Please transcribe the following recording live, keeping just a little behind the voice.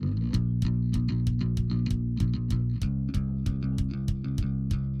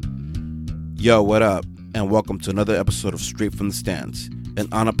Yo, what up? And welcome to another episode of Straight from the Stands, an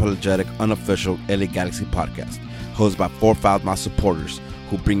unapologetic, unofficial LA Galaxy podcast, hosted by four Foulmouth supporters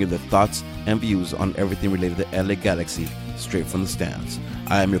who bring you their thoughts and views on everything related to LA Galaxy, straight from the stands.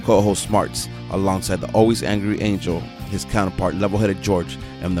 I am your co-host Smarts, alongside the always angry Angel, his counterpart level-headed George,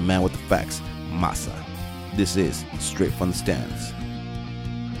 and the man with the facts, Masa. This is Straight from the Stands.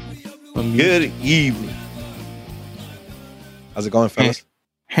 Good evening. How's it going, fellas?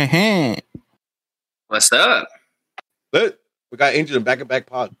 What's up? Good. We got Angel in back-to-back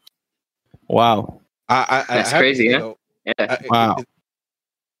pod. Wow. That's crazy, yeah? Yeah. Wow.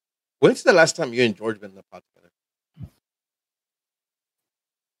 When's the last time you and George been in the pod together?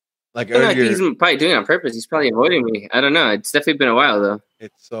 Like I feel like earlier. he's probably doing it on purpose. He's probably avoiding me. I don't know. It's definitely been a while, though.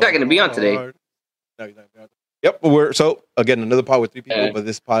 It's so He's not going to be on today. hard. No, he's not gonna be on. Yep, but we're so again another pod with three people, Yeah. but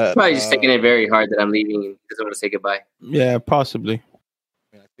this pod Probably just taking it very hard that I'm leaving and he doesn't want to say goodbye. Yeah, possibly.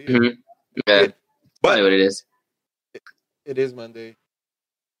 I see it. Mhm. Yeah, probably But what it is. it is Monday,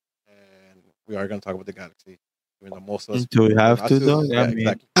 and we are going to talk about the Galaxy. Even though most of us Do we have not to, though? Yeah, I mean,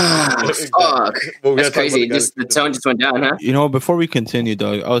 exactly. Fuck. But we That's gotta talk about crazy. the Just, the Galaxy. tone just went down, huh? you know, before we continue,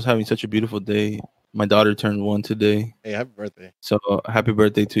 dog, I was having such a beautiful day. My daughter turned 1 today. Hey, happy birthday! So happy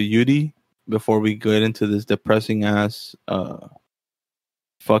birthday to Yudi. Before we get into this depressing ass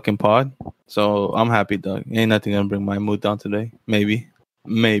fucking pod. So I'm happy, dog. Ain't nothing gonna bring my mood down today. Maybe.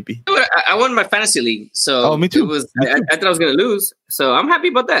 I won my fantasy league, so Oh, me too. It was, Me too. I thought I was going to lose, so I'm happy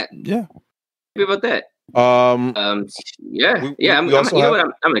about that. Yeah. Happy about that. Yeah, We- yeah. we also You know have-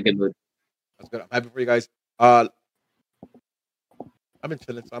 what? I'm in a good mood. That's good. I'm happy for you guys. I've been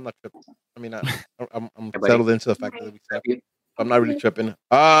chilling, so I'm not tripping. I mean, I'm buddy. settled into the fact that we slept. I'm not really tripping.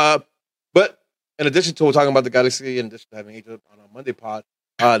 But in addition to talking about the Galaxy, in addition to having Angel on a Monday pod,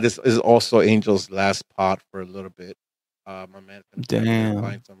 this is also Angel's last pod for a little bit. My man, Damn.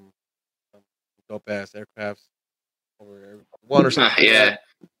 find some dope ass aircrafts or one or something. Yeah.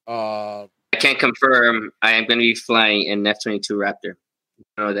 Uh, I can't confirm. I am going to be flying an F-22 Raptor. You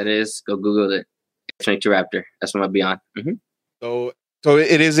know what that is? Go Google it. F-22 Raptor. That's what I'll be on. Mm-hmm. So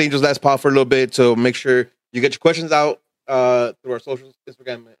it is Angel's last pod for a little bit. So make sure you get your questions out through our socials,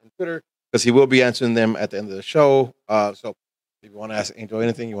 Instagram and Twitter, because he will be answering them at the end of the show. So if you want to ask Angel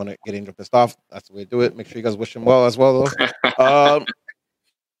anything, you want to get Angel pissed off, that's the way to do it. Make sure you guys wish him well as well, though.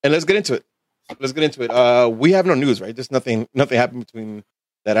 And let's get into it. We have no news, right? There's nothing happened between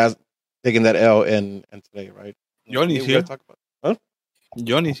that as taking that L and today, right? Yoni's We here. gotta talk about.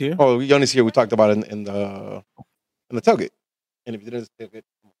 Johnny's here. Oh, Yoni's here. We talked about it in the tailgate. And if you didn't tailgate,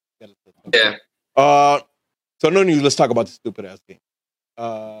 Yeah. So no news. Let's talk about the stupid ass game.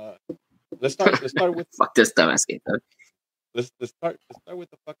 Let's start with Fuck this dumbass game. Though. let's start with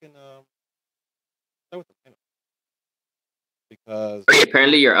the fucking start with the final. Because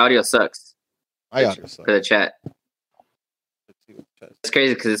Apparently, your audio sucks my audio sucks. for the chat. Let's see what the chat It's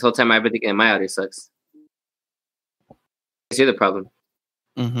crazy because this whole time I've been thinking my audio sucks. You're the problem.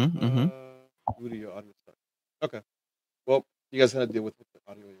 Mm-hmm. Mm-hmm. Rudy, your audio sucks. Okay. Well, you guys had to deal with the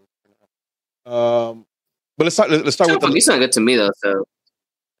audio. But let's start with You sound good to me though. So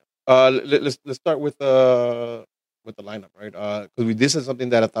let's start with the lineup, right? Because this is something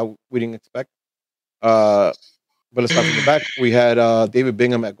that I thought we didn't expect. But let's start from the back. We had David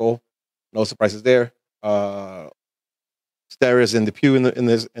Bingham at goal. No surprises there. Steris in the pew in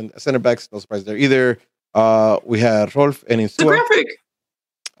the center backs. No surprises there either. We had Rolf and the Insua. graphic.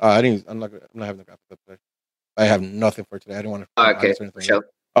 I'm not having the graphic up today. I have nothing for today. I didn't want to. Okay, for sure.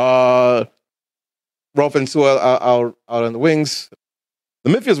 Rolf and Insua out on the wings. The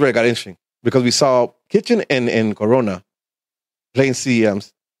midfield's where it got interesting because we saw Kitchen and Corona playing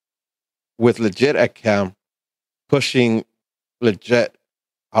CMs with Legit at cam, pushing Legit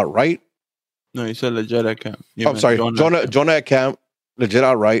outright. No, you said legit at camp. I'm sorry, Jonah at cam, Legit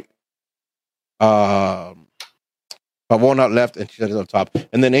outright. Pavon out left and Chicharito on top.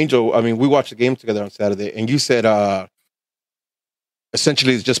 And then Angel, I mean, we watched the game together on Saturday, and you said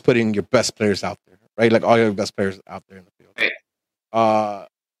essentially it's just putting your best players out there, right? Like all your best players out there in the field. Right.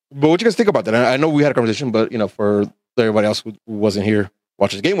 But what you guys think about that? I know we had a conversation, but for everybody else who wasn't here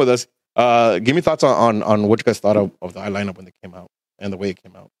watching the game with us, give me thoughts on what you guys thought of the lineup when they came out and the way it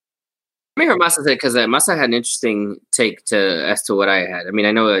came out. Let me hear Masa say because Masa had an interesting take as to what I had. I mean,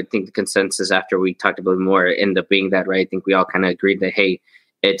 I think the consensus after we talked about it more ended up being that, right? I think we all kind of agreed that, hey,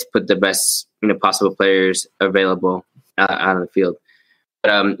 it's put the best possible players available out on the field.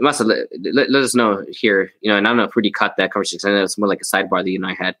 But Masa, let us know here, and I don't know if Rudy caught that conversation. I know it's more like a sidebar that you and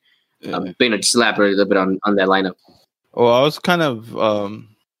I had. Yeah. But just elaborate a little bit on that lineup. Well, I was kind of I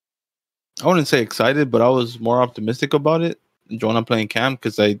wouldn't say excited, but I was more optimistic about it. Jonah playing Cam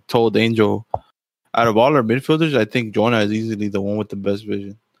because I told Angel, out of all our midfielders, I think Jonah is easily the one with the best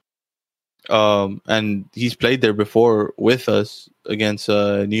vision. And he's played there before with us against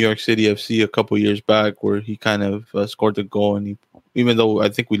New York City FC a couple years back, where he kind of scored the goal, and even though I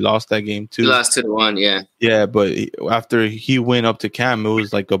think we lost that game too. We lost 2-1, yeah. Yeah, but after he went up to Cam, it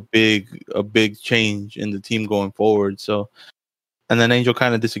was like a big change in the team going forward. So, and then Angel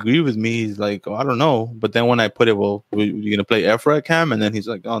kind of disagreed with me. He's like, oh, I don't know. But then when I put it, well, you're gonna play Efra at Cam, and then he's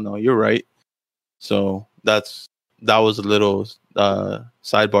like, oh no, you're right. So that was a little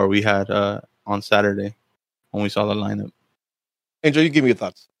sidebar we had on Saturday when we saw the lineup. Angel, you give me your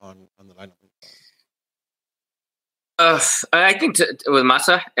thoughts on the lineup. I think with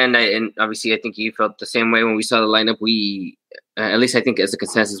Massa, and obviously I think you felt the same way when we saw the lineup. We, at least I think as a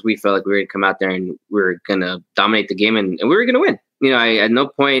consensus, we felt like we were going to come out there and we were going to dominate the game and we were going to win. You know, at no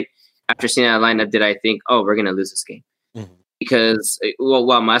point after seeing that lineup did I think, oh, we're going to lose this game. Mm-hmm. Because,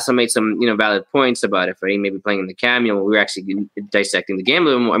 while Massa made some, valid points about it, right? Maybe playing in the Cam, we were actually dissecting the game a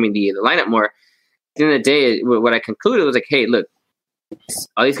little more. I mean, the lineup more. At the end of the day, what I concluded was like, hey, look,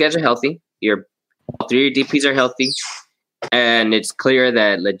 all these guys are healthy. All three of your DPs are healthy, and it's clear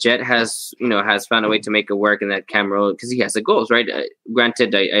that Lletget has found a way to make it work in that Cam role because he has the goals, right?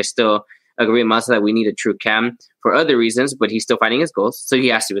 Granted, I still agree with Massa that we need a true Cam for other reasons, but he's still finding his goals, so he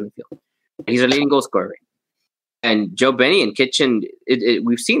has to be in the field. He's a leading goal scorer. Right? And Joe Benny and Kitchen,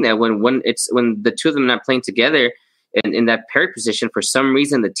 we've seen that when the two of them are not playing together in that paired position, for some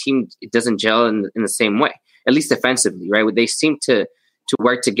reason the team doesn't gel in the same way, at least defensively, right? They seem to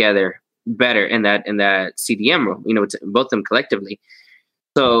work together better in that CDM role, both of them collectively.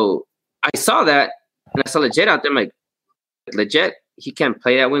 So I saw that, and I saw Lletget out there. I'm like, Lletget, he can't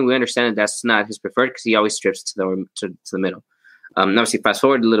play that wing. We understand that that's not his preferred because he always strips to the middle. Obviously, fast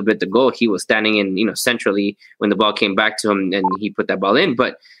forward a little bit, the goal, he was standing in, centrally when the ball came back to him and he put that ball in.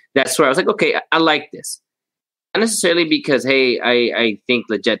 But that's where I was like, okay, I like this. Not necessarily because, hey, I think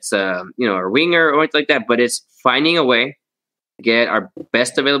Lletget's, a winger or anything like that, but it's finding a way to get our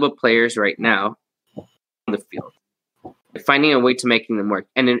best available players right now on the field. Finding a way to making them work.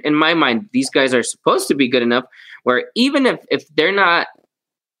 And in my mind, these guys are supposed to be good enough where even if they're not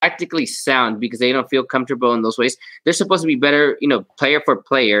tactically sound because they don't feel comfortable in those ways, they're supposed to be better, player for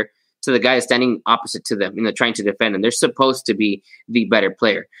player to the guy standing opposite to them, trying to defend. And they're supposed to be the better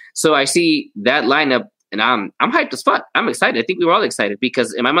player. So I see that lineup and I'm hyped as fuck. I'm excited. I think we were all excited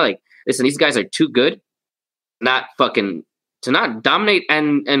because in my mind, like, listen, these guys are too good to not dominate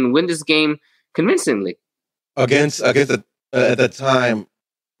and win this game convincingly. Against at the time,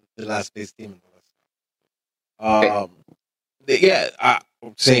 the last place team in the West.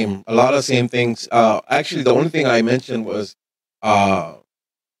 Same. A lot of same things. Actually, the only thing I mentioned was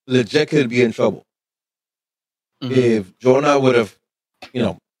Lletget could be in trouble. Mm-hmm. If Jonah would have,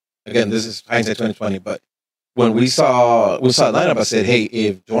 again, this is hindsight 2020, but when we saw the lineup, I said, hey,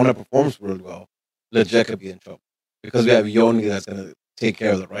 if Jonah performs really well, Lletget could be in trouble. Because we have Yoni that's going to take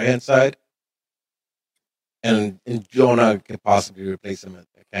care of the right-hand side. And Jonah could possibly replace him at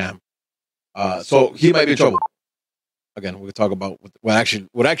Cam. So he might be in trouble. Again, we'll talk about what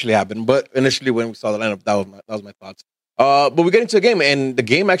actually happened. But initially, when we saw the lineup, that was my thoughts. But we get into the game, and the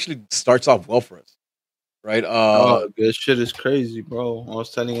game actually starts off well for us, right? This shit is crazy, bro. I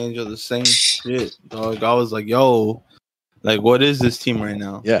was telling Angel the same shit, dog. I was like, yo, like, what is this team right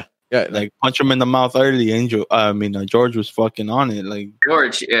now? Yeah. Like, punch him in the mouth early. George was fucking on it. Like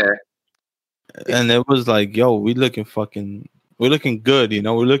George, yeah. And it was like, yo, we're looking good,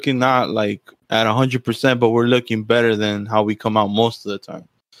 We're looking not like at 100%, but we're looking better than how we come out most of the time.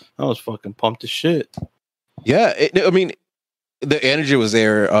 I was fucking pumped as shit. Yeah, the energy was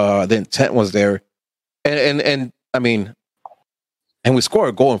there, the intent was there, and we score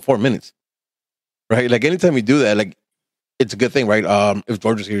a goal in 4 minutes, right? Like anytime we do that, like it's a good thing, right? If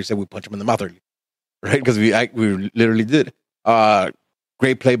George was here, he said we punch him in the mouth early, right? Because we literally did.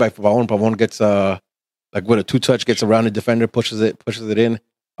 Great play by Pavon. Pavon gets with a 2-touch, gets around the defender, pushes it in,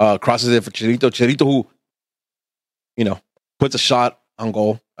 crosses it for Chirito. Chirito, who, puts a shot on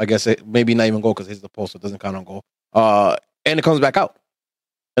goal. I guess maybe not even goal because it's the post, so it doesn't count on goal. And it comes back out.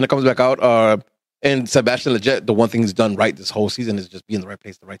 And Sebastian Lletget, the one thing he's done right this whole season is just be in the right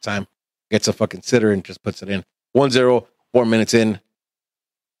place at the right time. Gets a fucking sitter and just puts it in. 1-0, 4 minutes in.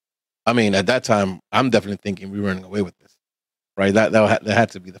 I mean, at that time, I'm definitely thinking we were running away with this. Right? That had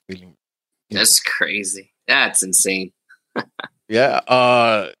to be the feeling. That's crazy. That's insane. Yeah.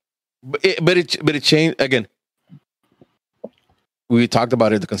 But it changed again. We talked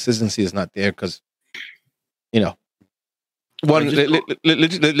about it. The consistency is not there because, let's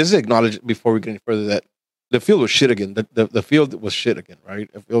acknowledge before we get any further that the field was shit again. The field was shit again,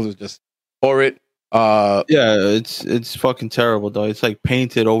 right? The field was just horrid. Yeah, it's fucking terrible, though. It's like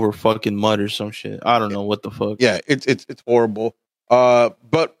painted over fucking mud or some shit. I don't know what the fuck. Yeah, it's horrible.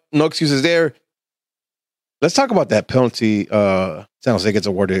 But no excuses there. Let's talk about that penalty. San Jose gets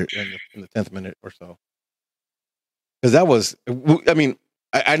awarded in the 10th minute or so, because that was. I mean,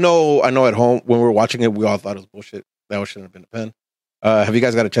 I know at home when we were watching it, we all thought it was bullshit. That shouldn't have been a pen. Have you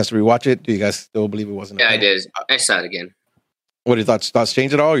guys got a chance to rewatch it? Do you guys still believe it wasn't? Yeah, I did. I saw it again. What are your thoughts? Thoughts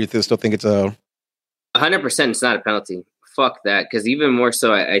change at all? Or you still think it's a 100%? It's not a penalty. Fuck that. Because even more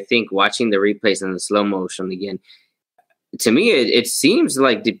so, I think watching the replays and the slow motion again, to me, it seems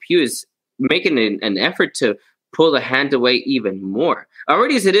like DePuy is making an effort to pull the hand away even more.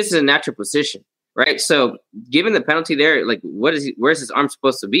 Already as it is a natural position, right? So given the penalty there, like where's his arm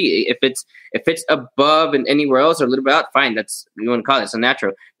supposed to be? If it's above and anywhere else or a little bit out, fine. That's you want to call it. It's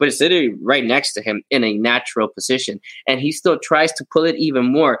unnatural. But it's literally right next to him in a natural position. And he still tries to pull it even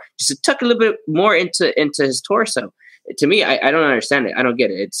more, just to tuck a little bit more into his torso. To me, I don't understand it. I don't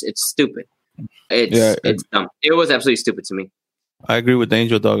get it. It's stupid. It's dumb. It was absolutely stupid to me. I agree with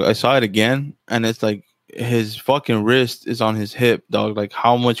Angel, dog. I saw it again, and it's like his fucking wrist is on his hip, dog. Like,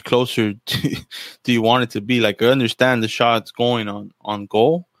 how much closer do you want it to be? Like, I understand the shot's going on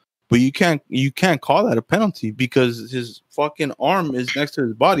goal, but you can't call that a penalty because his fucking arm is next to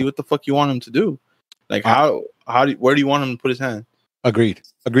his body. What the fuck you want him to do? Like, where do you want him to put his hand? Agreed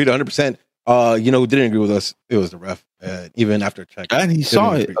 100%. Who didn't agree with us? It was the ref. Even after check, and he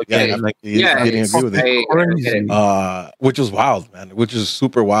saw it. Okay. Yeah, like he didn't agree with it. Which was wild, man. Which is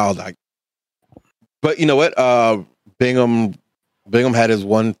super wild. But you know what? Bingham had his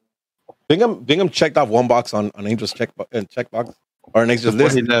one. Bingham checked off one box on Angel's check box or an extra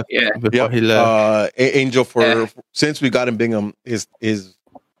list. He left. He left. Angel since we got him Bingham, his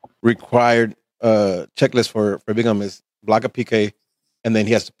required checklist for Bingham is block a PK, and then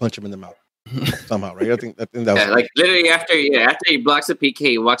he has to punch him in the mouth. Somehow, right? I think that was like literally after he blocks a PK,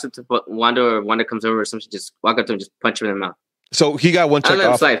 he walks up to Wanda, or Wanda comes over or something, just walk up to him, just punch him in the mouth. So he got one checked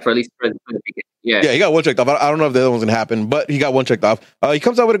off. Slide for at least for the PK. Yeah, he got one checked off. I don't know if the other one's gonna happen, but he got one checked off. He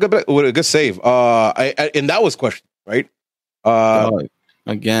comes out with a good save. And that was questioned, right?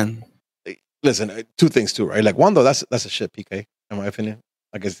 Again, listen, two things too, right? Like one though, that's a shit PK in my opinion.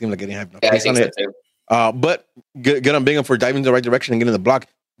 Like it seemed like getting hyped. Yeah, I think so too. But good on Bingham for diving in the right direction and getting the block.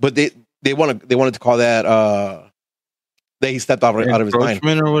 But they wanted to call that that he stepped out of his line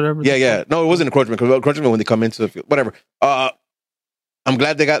or whatever. Yeah. No, it wasn't encroachment because encroachment when they come into the field, whatever. I'm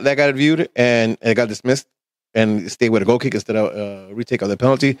glad they got reviewed and it got dismissed and stayed with a goal kick instead of retake of the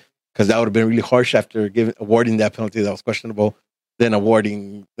penalty, because that would have been really harsh after awarding that penalty that was questionable. Then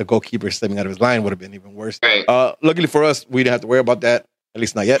awarding the goalkeeper stepping out of his line would have been even worse. Right. Luckily for us, we didn't have to worry about that, at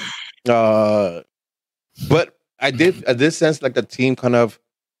least not yet. But I did sense like the team kind of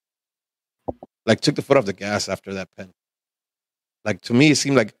like took the foot off the gas after that pen. Like to me, it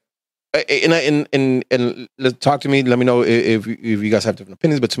seemed like, and let's talk to me. Let me know if you guys have different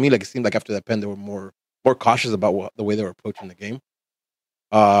opinions. But to me, like it seemed like after that pen, they were more cautious about the way they were approaching the game,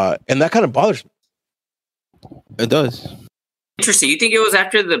 and that kind of bothers me. It does. Interesting. You think it was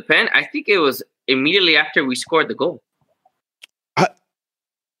after the pen? I think it was immediately after we scored the goal.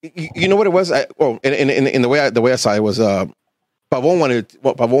 You know what it was? In the way I saw it was Pavon wanted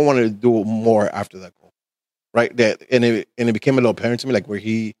to do more after that goal, right? And it became a little apparent to me, like where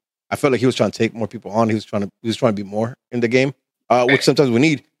I felt like he was trying to take more people on. He was trying to be more in the game, which sometimes we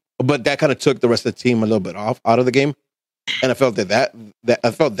need. But that kind of took the rest of the team a little bit out of the game, and I felt that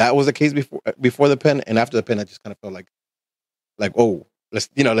was the case before the pen, and after the pen, I just kind of felt like oh, let's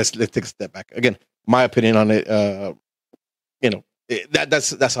take a step back again. My opinion on it,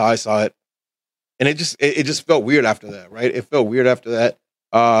 that's how I saw it, and it just felt weird after that, right? It felt weird after that.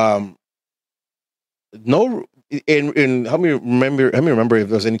 No, and help me remember if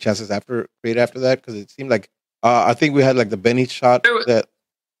there was any chances created after that, because it seemed like I think we had like the Benny shot that.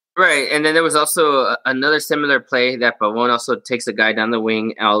 Right, and then there was also another similar play that Pavon also takes a guy down the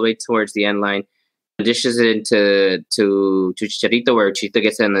wing all the way towards the end line, dishes it into Chicharito, where Chicharito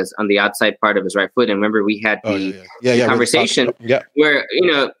gets in on the outside part of his right foot. And remember, we had the conversation where,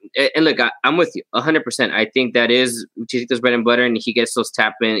 and look, I'm with you 100%. I think that is Chicharito's bread and butter, and he gets those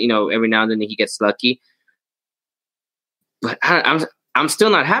tap in, every now and then he gets lucky. But I'm still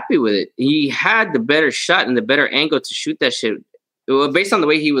not happy with it. He had the better shot and the better angle to shoot that shit. Based on the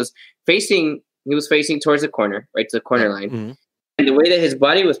way he was facing towards the corner, right to the corner line, mm-hmm. and the way that his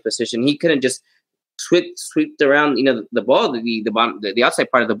body was positioned, he couldn't just sweep around, the ball, the outside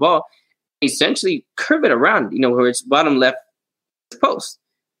part of the ball, essentially curve it around, where it's bottom left post.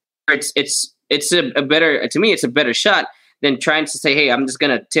 It's it's a better, to me, it's a better shot than trying to say, hey, I'm just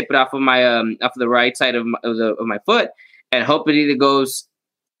going to tip it off of my, off of the right side of my foot and hope it either goes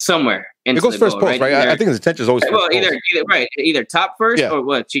somewhere. It goes first goal, post, right? I think his intention is always first post. Either top first or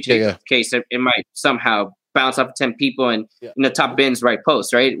what? Yeah. Case, it might somehow bounce off of 10 people and in the top bins right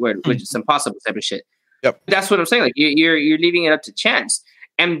post, right? Which is impossible type of shit. Yep. That's what I'm saying. Like you're leaving it up to chance.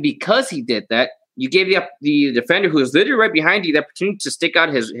 And because he did that, you gave the defender who was literally right behind you the opportunity to stick out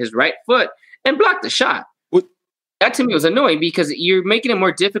his right foot and block the shot. That to me was annoying because you're making it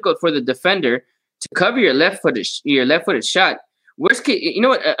more difficult for the defender to cover your left-footed shot. Worst case, you know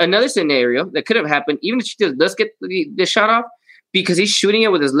what? Another scenario that could have happened, even if Chicharito does get the shot off, because he's shooting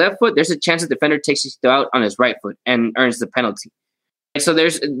it with his left foot, there's a chance the defender takes Chicharito out on his right foot and earns the penalty. And so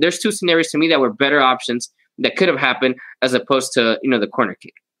there's two scenarios to me that were better options that could have happened as opposed to the corner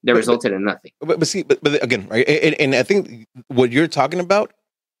kick that resulted in nothing. But again, right? And I think what you're talking about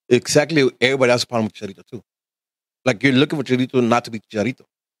exactly everybody else problem with Chicharito too. Like you're looking for Chicharito not to be Chicharito,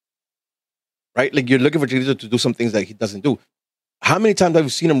 right? Like you're looking for Chicharito to do some things that he doesn't do. How many times have you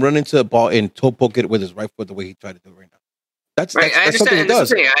seen him run into a ball and toe poke it with his right foot the way he tried to do it right now? That's something he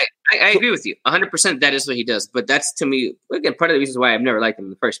does. I agree with you 100%. That is what he does. But that's, to me, again, part of the reasons why I've never liked him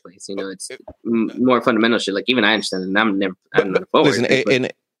in the first place. It's more fundamental shit. Like even I understand, and I'm not forward. Listen,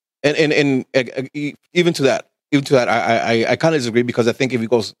 and even to that, I kind of disagree because I think if he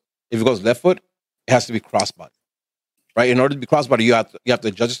goes left foot, it has to be crossbody, right? In order to be crossbody, you have to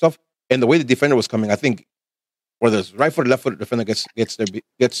adjust yourself. And the way the defender was coming, I think whether it's right foot or left foot, the defender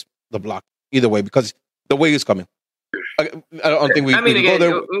gets the block either way because the way he's coming. I don't think we. I mean, again,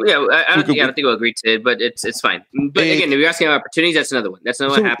 go there. I don't think we'll agree to it, but it's fine. But again, if you're asking about opportunities, that's another one. That's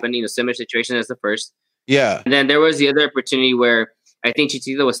another one happened. Similar situation as the first. Yeah. And then there was the other opportunity where I think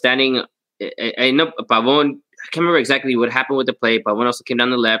Chicharito was standing. I know Pavón. I can't remember exactly what happened with the play. Pavón also came down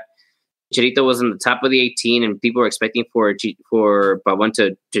the left. Chicharito was on the top of the 18, and people were expecting for Pavón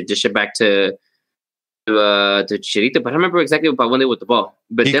to dish it back to Chicharito, but I don't remember exactly what Pavón did with the ball.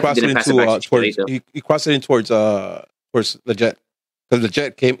 But he definitely didn't pass it back to Chicharito. He crossed it in towards Lletget because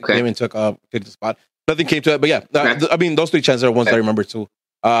Lletget came and took the spot. Nothing came to it, but yeah, I mean those three chances are ones I remember too.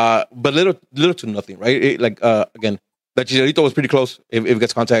 But little to nothing, right? Again, that Chicharito was pretty close. If it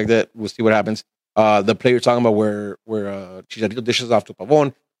gets contacted, we'll see what happens. The play you're talking about where Chicharito dishes off to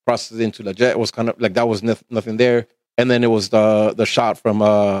Pavón, crosses into Lletget, was kind of like that was nothing there, and then it was the shot from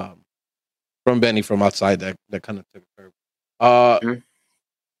Benny from outside that kind of took a curve.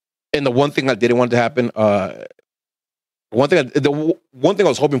 And the one thing I didn't want to happen, the one thing I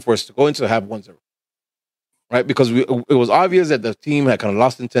was hoping for is to go into half 1-0, right? Because it was obvious that the team had kind of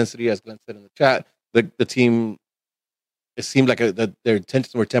lost intensity, as Glenn said in the chat. The team, it seemed like that their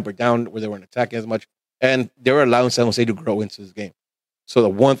intentions were tempered down, where they weren't attacking as much, and they were allowing San Jose to grow into this game. So the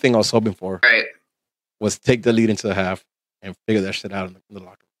one thing I was hoping for was take the lead into the half and figure that shit out in the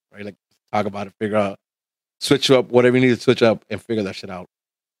locker room, right? Like talk about it, figure out, switch up whatever you need to switch up, and figure that shit out.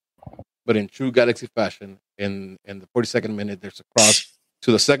 But in true Galaxy fashion, in the 42nd minute, there's a cross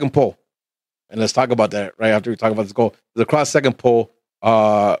to the second pole. And let's talk about that right after we talk about this goal. There's a cross second pole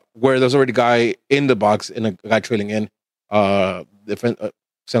where there's already a guy in the box and a guy trailing in. San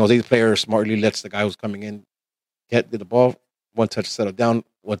Jose's player smartly lets the guy who's coming in get the ball. One touch, settle down.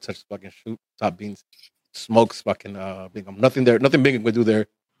 One touch, fucking shoot. Top beans. Smokes fucking Bingham. Nothing there. Nothing Bingham would do there.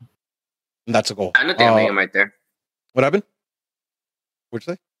 And that's a goal. Nothing on Bingham right there. What happened? What'd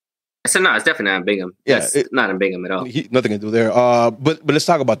you say? I said no, it's definitely not Bingham. Yeah, it's not in Bingham at all. Nothing to do there. But let's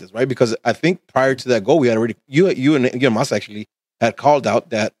talk about this, right? Because I think prior to that goal, we had already you and Mas actually had called out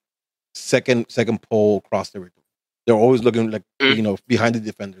that second pole cross everything. They're always looking like behind the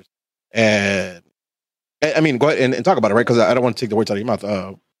defenders, and I mean go ahead and talk about it, right? Because I don't want to take the words out of your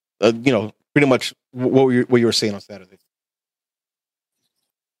mouth. Pretty much what you were saying on Saturday.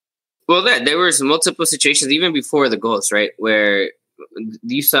 Well, there was multiple situations even before the goals, right, where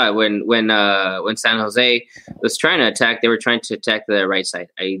you saw it when San Jose was trying to attack, they were trying to attack the right side.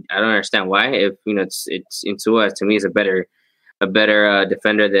 I don't understand why. If it's Insua, to me, is a better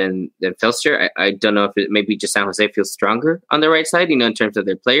defender than Felster. I don't know if it maybe just San Jose feels stronger on the right side, in terms of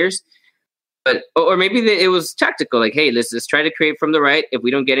their players. But or maybe it was tactical, like, hey, let's try to create from the right. If we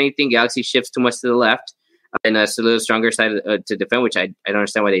don't get anything, Galaxy shifts too much to the left, and it's a little stronger side to defend, which I don't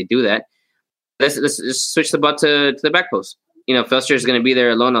understand why they do that. Let's switch the ball to the back post. Felster is going to be there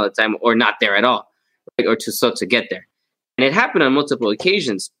alone all the time, or not there at all, right? Or too slow to get there. And it happened on multiple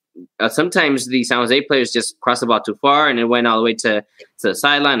occasions. Sometimes the San Jose players just crossed the ball too far, and it went all the way to the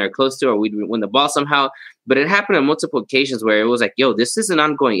sideline or close to, or we'd win the ball somehow. But it happened on multiple occasions where it was like, yo, this is an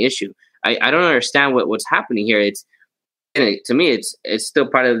ongoing issue. I don't understand what's happening here. It's And to me, it's still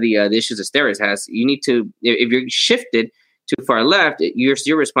part of the issues that Steres has. You need to, if you're shifted too far left,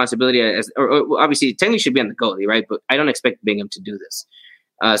 your responsibility or obviously technically should be on the goalie, right? But I don't expect Bingham to do this.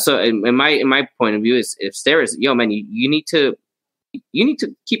 So in my point of view is if Steres, yo man, you need to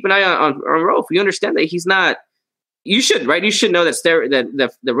keep an eye on Rolf. You understand that he's not. You should, right? You should know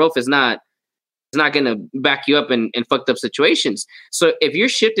that the Rolf is not going to back you up in fucked up situations. So if you're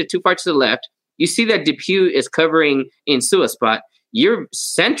shifted too far to the left, you see that Depew is covering in Sua spot. You're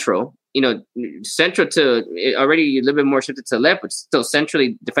central, central to already a little bit more shifted to the left, but still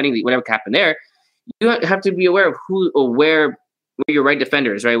centrally defending whatever happened there. You have to be aware of who or where your right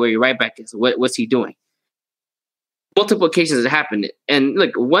defender is, right? Where your right back is. What's he doing? Multiple occasions it happened. And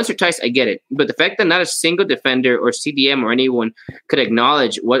look, once or twice, I get it. But the fact that not a single defender or CDM or anyone could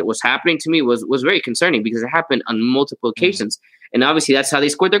acknowledge what was happening to me was very concerning because it happened on multiple occasions. And obviously that's how they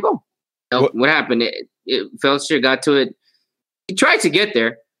scored their goal. What happened? Felster got to it. He tried to get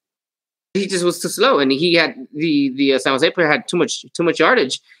there. He just was too slow. And he had the San Jose player had too much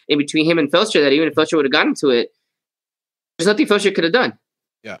yardage in between him and Felster that even if Felster would have gotten to it, there's nothing Felster could have done.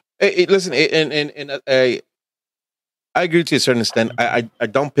 Yeah. Listen, I agree to a certain extent. I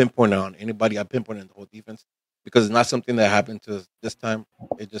don't pinpoint on anybody. I pinpoint on the whole defense because it's not something that happened to us this time.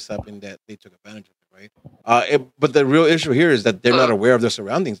 It just happened that they took advantage of it, right? But the real issue here is that they're not aware of their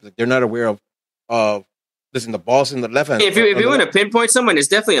surroundings. Like, they're not aware of listen, the ball's in the left hand. If you want to pinpoint someone, it's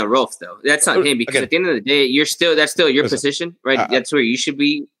definitely on Rolf, though. That's not him because at the end of the day, that's still your position, right? That's where you should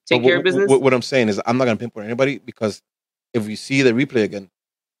be taking care of business. What I'm saying is I'm not going to pinpoint anybody because if we see the replay again,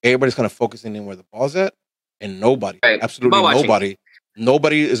 everybody's kind of focusing in where the ball's at. And nobody, absolutely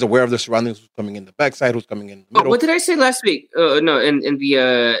nobody is aware of the surroundings. Who's coming in the backside? Who's coming in the middle? What did I say last week? No, in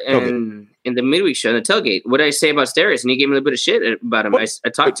the midweek show, in the tailgate. What did I say about Steres? And you gave me a little bit of shit about him. I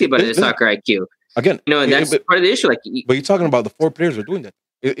talked to you about his soccer IQ. Again, and that's part of the issue. But you're talking about the 4 players who are doing that.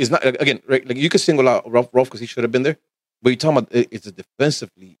 It's not again, right? Like you could single out Rolf because he should have been there. But you're talking about it's a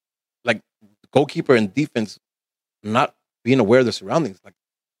defensively, like goalkeeper and defense not being aware of the surroundings, like.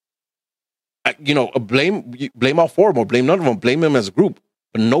 Blame all 4 of them, or blame none of them, blame them as a group.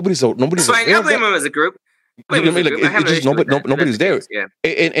 But nobody's. Fine, I blame them as a group. Nobody's there. Yeah.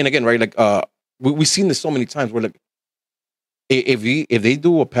 And again, right? Like we've seen this so many times where like if they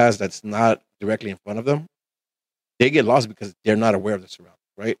do a pass that's not directly in front of them, they get lost because they're not aware of the surroundings,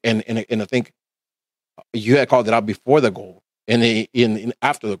 right? And I think you had called it out before the goal and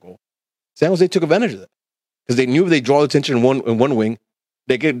after the goal. San Jose took advantage of that because they knew if they draw attention in one wing,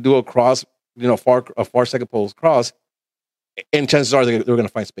 they could do a cross. A far second post cross, and chances are they're going to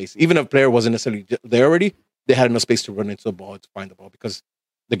find space. Even if a player wasn't necessarily there already, they had enough space to run into the ball to find the ball because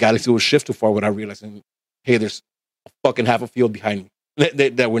the Galaxy will shift too far without realizing, hey, there's a fucking half a field behind me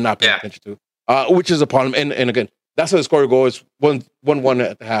that we're not paying attention to, which is a problem. And again, that's how the score goal is 1-1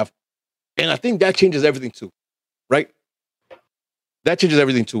 at the half, and I think that changes everything too, right? That changes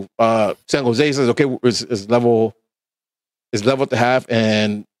everything too. San Jose says, okay, is level at the half,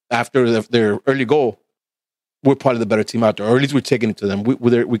 and after their early goal, we're probably the better team out there, or at least we're taking it to them.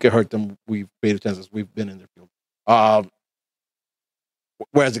 We can hurt them. We've created chances. We've been in their field.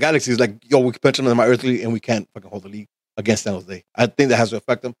 Whereas the Galaxy is like, yo, we can punch them in my earthly, and we can't fucking hold the league against San Jose. I think that has to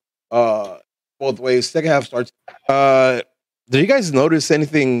affect them both ways. Second half starts. Did you guys notice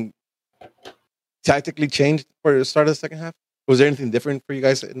anything tactically changed for the start of the second half? Was there anything different for you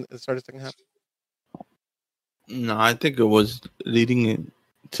guys in the start of the second half? No, I think it was leading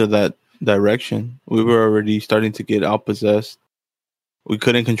to that direction. We were already starting to get outpossessed. We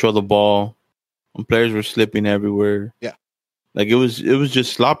couldn't control the ball. And players were slipping everywhere. Yeah, like it was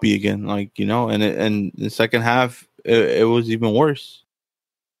just sloppy again. Like and the second half it was even worse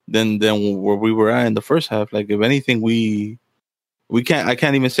than where we were at in the first half. Like if anything, I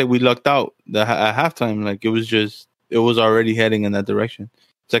can't even say we lucked out at halftime. Like it was already heading in that direction.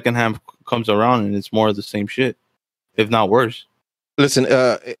 Second half comes around and it's more of the same shit, if not worse. Listen,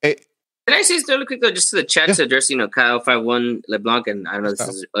 can I say really quick though, just to the chat to address, Kyle 51 LeBlanc, and I don't know if this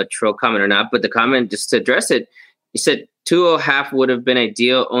is a troll comment or not, but the comment just to address it, he said 2.5 would have been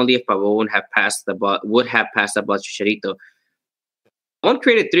ideal only if Pavon would have passed the ball to Chicharito. Pavon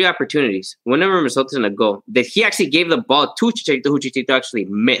created 3 opportunities. One of them resulted in a goal that he actually gave the ball to Chicharito, who Chicharito actually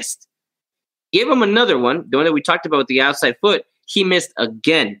missed. Gave him another one, the one that we talked about with the outside foot. He missed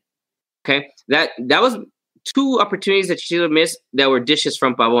again. Okay, that was 2 opportunities that Chicharito missed that were dishes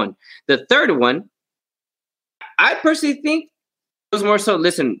from Pavon. The third one, I personally think it was more so,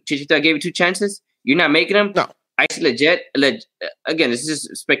 listen, Chicharito, I gave you 2 chances. You're not making them. No. I see again, this is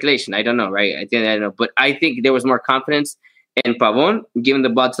just speculation. I don't know, right? I don't know. But I think there was more confidence in Pavon giving the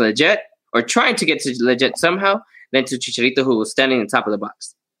ball to Leggett or trying to get to Leggett somehow than to Chicharito, who was standing on top of the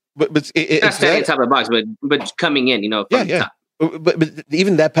box. But Not standing on top of the box, but coming in, from the top. But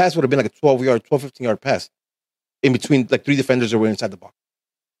even that pass would have been like a 12, 15-yard pass in between like three defenders that were inside the box.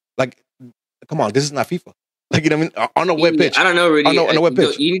 Like, come on, this is not FIFA. Like, you know what I mean? On a web pitch. I don't know, really. On a web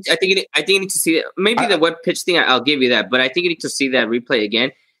pitch. I think you need to see it. Maybe the web pitch thing, I'll give you that. But I think you need to see that replay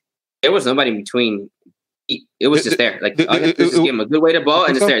again. There was nobody in between. It was just there. Like, just give him a good way to ball,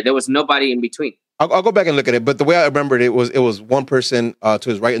 and it's there. There was nobody in between. I'll go back and look at it. But the way I remembered it was one person to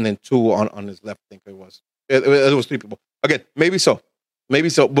his right and then two on his left, I think it was. It was three people. Again, maybe so.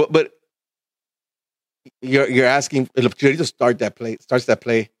 But you're asking if Chicharito starts that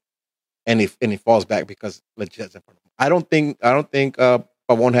play, and he falls back because Leget's in front of him. I don't think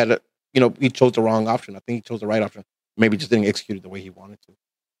Pavon had he chose the wrong option. I think he chose the right option. Maybe just didn't execute it the way he wanted to.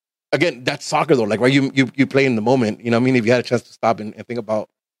 Again, that's soccer though. Like, right, you play in the moment. You know what I mean? If you had a chance to stop and think about,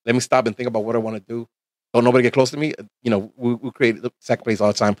 let me stop and think about what I want to do. Don't nobody get close to me. We create sack plays all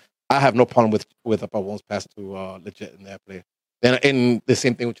the time. I have no problem with Pavon's pass to Leget in that play. And the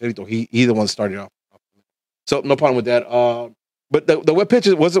same thing with Chicharito. He the one started off. So no problem with that. But the web pitch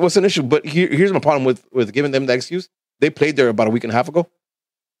was an issue. But here's my problem with giving them that excuse. They played there about a week and a half ago,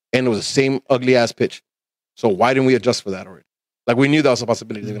 and it was the same ugly ass pitch. So why didn't we adjust for that already? Like, we knew that was a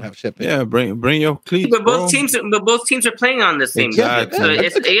possibility. They're gonna have shit pitch. Yeah, bring your cleats. But both teams are playing on the same. Exactly. So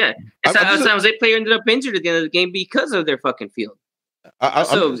it's San Jose player ended up injured at the end of the game because of their fucking field.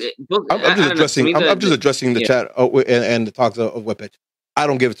 I'm just addressing the chat and the talks of web pitch. I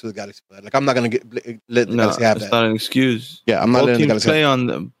don't give it to the Galaxy for that. Like, I'm not going to let the Galaxy have that. It's not an excuse. Yeah, I'm not letting the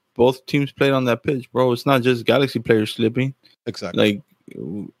Galaxy both teams played on that pitch, bro. It's not just Galaxy players slipping. Exactly.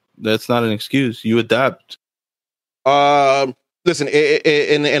 Like, that's not an excuse. You adapt. Listen,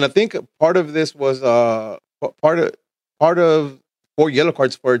 and I think part of this was part of 4 yellow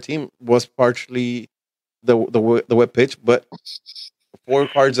cards for a team was partially the web pitch, but 4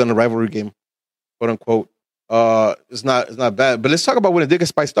 cards on a rivalry game, quote unquote. It's not bad. But let's talk about when it did get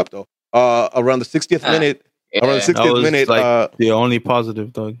spiced up though. Around the 60th minute. Yeah. Around the 60th minute. Like the only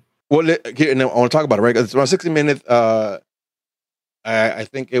positive, Doug. Well, here, and I want to talk about it, right? It's around 60 minutes. I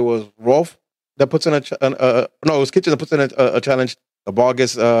think it was Rolf that puts in it was Kitchen that puts in a challenge. The ball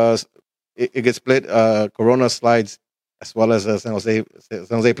gets it gets split. Corona slides as well as San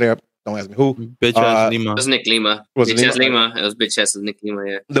Jose player. Don't ask me who. Bitch ass Lima. It was Nick Lima. It was bitch ass Nick Lima.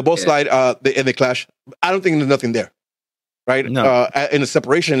 Yeah. The both slide. And they clash. I don't think there's nothing there, right? No. In the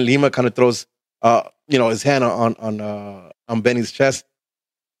separation, Lima kind of throws his hand on Benny's chest.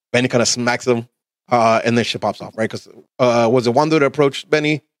 Benny kind of smacks him, and then shit pops off, right? Because was it Wando that approached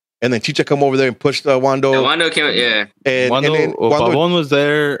Benny, and then Chicha come over there and pushed Wando. Wando came, yeah. Wando Pavon was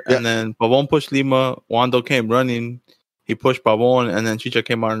there, and then Pavon pushed Lima. Wando came running. He pushed Pavon, and then Chicha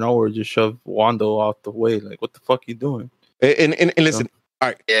came out of nowhere, just shoved Wando out the way. Like, what the fuck you doing? And listen, all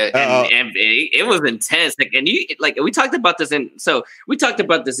right. Yeah, and it was intense. Like, and we talked about this,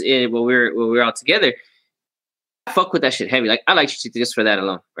 when we were all together. I fuck with that shit heavy. Like, I like Chicha just for that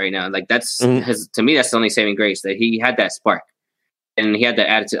alone right now. Like, that's to me, that's the only saving grace, that he had that spark and he had that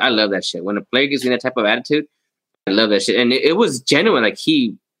attitude. I love that shit. When a player gives me that type of attitude, I love that shit. And it was genuine. Like,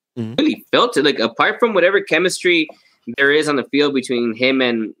 he really felt it. Like, apart from whatever chemistry there is on the field between him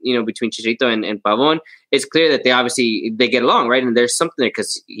and between Chicharito and Pavon, it's clear that they get along, right? And there's something there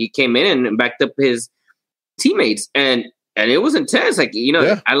because he came in and backed up his teammates, and it was intense. Like,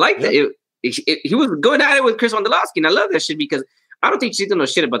 I liked it. He was going at it with Chris Wondolowski, and I love that shit because I don't think Chicharito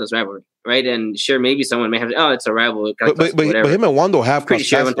knows shit about this rivalry, right? And sure, maybe someone may have, it's a rival. But him and Wando have pretty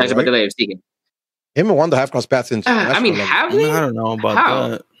sure everyone talks about the LAFC game. Him and Wando have cross paths in have they? I don't know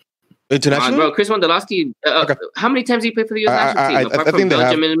about that. International, bro. Chris Wondolowski. How many times did he play for the U.S. national team? Apart from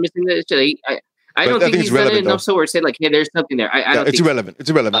Belgium and missing the shit, I don't think he's done it enough so where it's said like, hey, there's something there. I don't. It's irrelevant. It's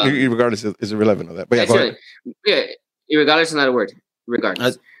irrelevant. Regardless, it's irrelevant of that. But yeah, go ahead. Yeah, regardless is not a word.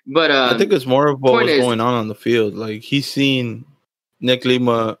 Regardless, but I think it's more of what was going on the field. Like, he's seen Nick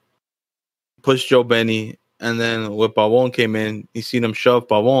Lima push Joe Benny, and then when Pavon came in, he seen him shove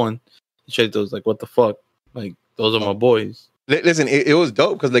Pavon. Chicharito was like, "What the fuck? Like, those are my boys." Listen, it was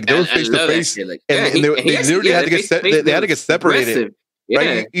dope because like they was face to face, and they literally had to get they had to get separated. Yeah.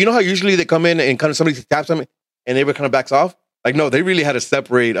 Right? You know how usually they come in and kind of somebody taps them and everybody kind of backs off. Like, no, they really had to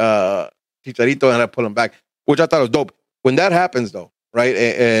separate Chicharito and had to pull him back, which I thought was dope. When that happens, though, right?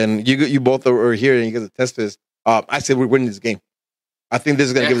 And you both are here and you guys attest to this. I said we're winning this game. I think this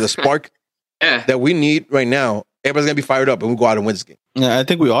is going to give us a spark that we need right now. Everybody's going to be fired up and we'll go out and win this game. Yeah, I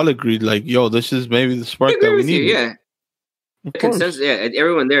think we all agreed, like, yo, this is maybe the spark that we need. Yeah. Consensus, yeah,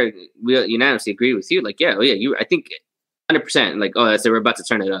 everyone there, we unanimously agree with you. Like, I think 100%. Like, we're about to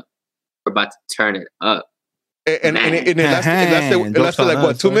turn it up. We're about to turn it up. and it lasted like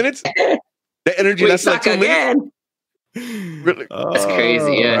what, 2 minutes? The energy lasted like 2 minutes. Really? That's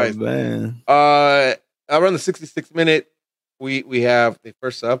crazy. Yeah, right. Man. Around the 66th minute, we have the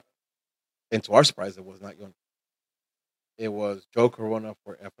first sub, and to our surprise, it was not Yoni. It was Joe Corona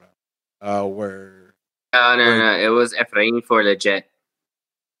for Efra. Where no, it was Efrain for the Jet.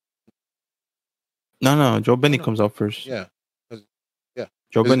 No, Joe Benny comes out first. Yeah.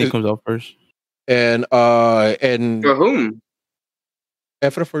 Joe Benny comes out first. And For whom?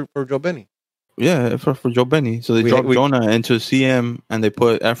 Efra for Joe Benny. Yeah, Efra for Joe Benny. So they dropped Jonah into CM and they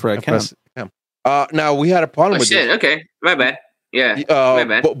put Efra at Cam. Now we had a problem with this. Okay, my bad. Yeah, my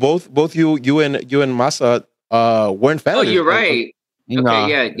bad. Both you and Masa weren't fans. Oh, you're right. Nah,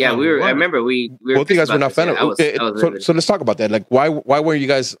 okay, yeah. We were. I remember we were. Both of you guys were not fans. So let's talk about that. Like, why weren't you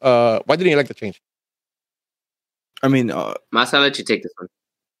guys? Why didn't you like the change? I mean, Masa, I'll let you take this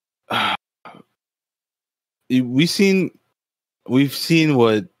one. We've seen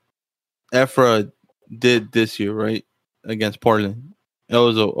what Efra did this year, right? Against Portland. It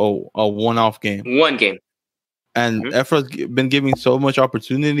was a one-off game. One game. And Efra's been giving so much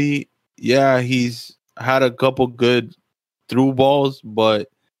opportunity. Yeah, he's had a couple good through balls, but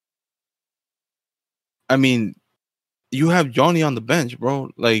I mean, you have Johnny on the bench, bro.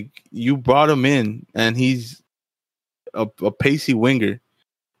 Like, you brought him in, and he's a pacey winger,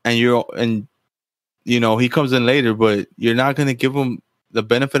 and he comes in later, but you're not going to give him the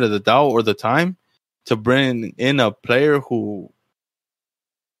benefit of the doubt or the time to bring in a player who,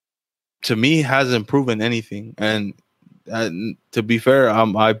 to me, hasn't proven anything. And to be fair,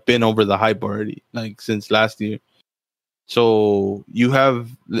 I've been over the hype already, like since last year. So you have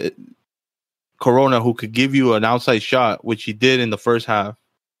Corona, who could give you an outside shot, which he did in the first half.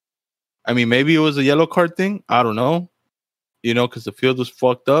 I mean, maybe it was a yellow card thing. I don't know, because the field was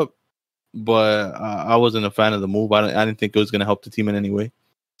fucked up. But I wasn't a fan of the move. I didn't think it was going to help the team in any way.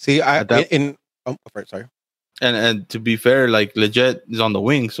 See, sorry. And to be fair, like, Leggett is on the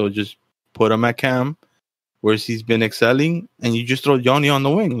wing, so just put him at Cam, where he's been excelling, and you just throw Johnny on the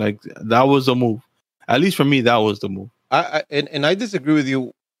wing. Like, that was a move. At least for me, that was the move. I disagree with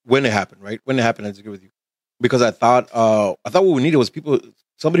you when it happened. Right when it happened, I disagree with you because I thought what we needed was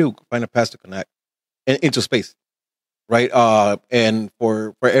somebody who could find a pass to connect into space. Right, and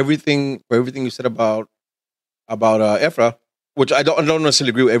for everything you said about Efra, which I don't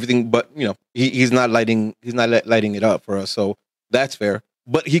necessarily agree with everything, but he's not lighting it up for us, so that's fair.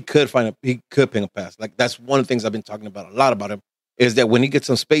 But he could ping a pass. Like, that's one of the things I've been talking about a lot about him, is that when he gets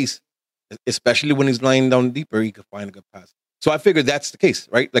some space, especially when he's lying down deeper, he could find a good pass. So I figured that's the case,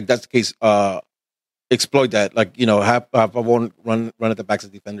 right? Like, that's the case. Exploit that, like, have Pavon run at the backs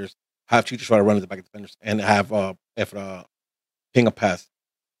of defenders. Have Chicho try to run at the back of defenders, and have Efra ping a pass.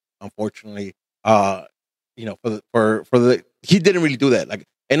 Unfortunately, for the he didn't really do that. Like,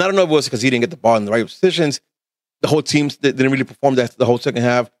 and I don't know if it was because he didn't get the ball in the right positions. The whole team didn't really perform that the whole second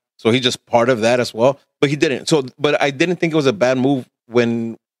half, so he's just part of that as well. But he didn't. So, but I didn't think it was a bad move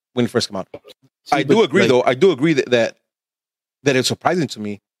when he first came out. I do agree that it's surprising to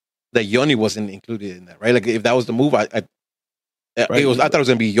me that Yoni wasn't included in that. Right, like, if that was the move, I thought it was going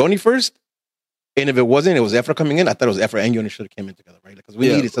to be Yoni first, and if it wasn't, it was Efra coming in. I thought it was Efra and Yoni should have came in together, right? Because we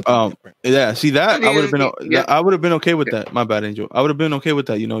needed something different. Yeah, see that I would have been. I would have been okay with that. My bad, Angel. I would have been okay with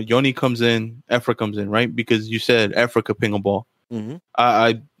that. Yoni comes in, Efra comes in, right? Because you said Efra could ping a ball. Mm-hmm.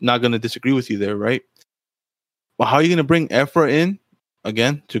 I'm not going to disagree with you there, right? Well, how are you going to bring Efra in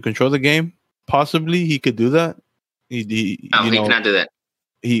again to control the game? Possibly he could do that. He cannot do that.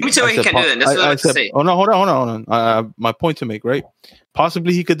 Let me tell you why he can't do that. That's what I was say. Oh no, hold on. My point to make, right?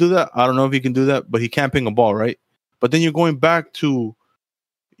 Possibly he could do that. I don't know if he can do that, but he can't ping a ball, right? But then you're going back to,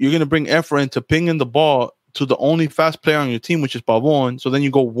 you're going to bring Efra in to ping in the ball to the only fast player on your team, which is Pavon. So then you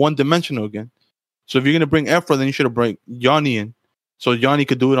go one-dimensional again. So if you're going to bring Efra, then you should have brought Yanni in, so Yanni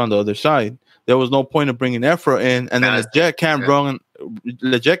could do it on the other side. There was no point of bringing Efra in, and then Leggett can't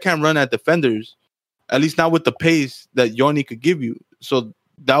run at defenders, at least not with the pace that Yanni could give you. So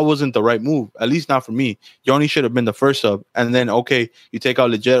that wasn't the right move, at least not for me. Yoni should have been the first sub, and then you take out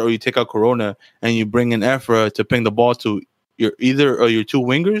Leggett or you take out Corona, and you bring in Efra to ping the ball to your two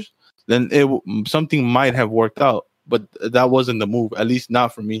wingers. Then something might have worked out, but that wasn't the move, at least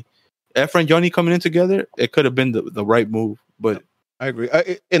not for me. Efra and Yoni coming in together, it could have been the right move, but I agree.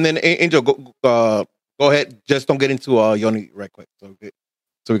 And then Angel, go ahead. Just don't get into Yoni right quick.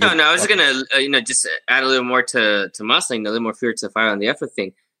 So no, I was just gonna, just add a little more to Musling, a little more fuel to the fire on the effort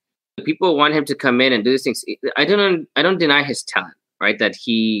thing. People want him to come in and do these things. I don't deny his talent, right? That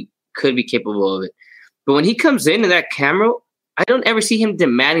he could be capable of it. But when he comes in that camera, I don't ever see him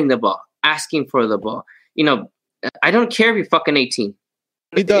demanding the ball, asking for the ball. I don't care if you're fucking 18.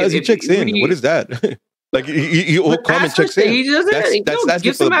 He does. He checks in. What is that? Like he will come and checks in. He doesn't. That's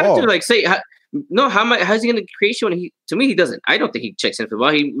give some attitude. Like say, how's he going to create you? When to me, he doesn't. I don't think he checks in for the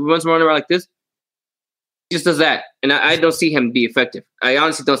ball. He runs around like this. He just does that, and I don't see him be effective. I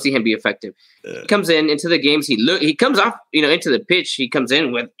honestly don't see him be effective. He comes into the games. He comes off, into the pitch. He comes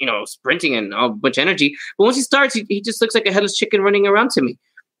in with, sprinting and a bunch of energy. But once he starts, he just looks like a headless chicken running around to me.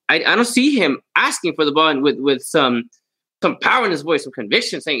 I don't see him asking for the ball and with some power in his voice, some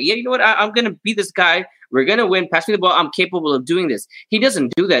conviction, saying, yeah, you know what, I'm going to be this guy. We're going to win. Pass me the ball. I'm capable of doing this. He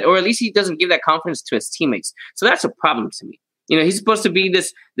doesn't do that, or at least he doesn't give that confidence to his teammates. So that's a problem to me. He's supposed to be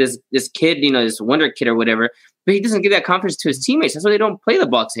this kid, this wonder kid or whatever, but he doesn't give that confidence to his teammates. That's why they don't play the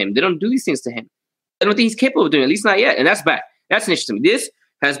ball to him. They don't do these things to him. I don't think he's capable of doing it, at least not yet. And that's bad. That's an issue to me. This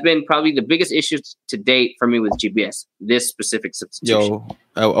has been probably the biggest issue to date for me with GBS, this specific substitution. Yo,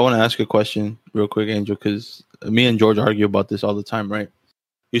 I want to ask you a question real quick, Angel, because me and George argue about this all the time, right?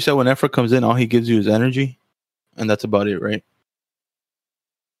 You said when Efra comes in, all he gives you is energy, and that's about it, right?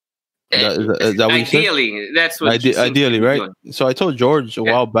 Is that what ideally, that's what ideally, right? So I told George a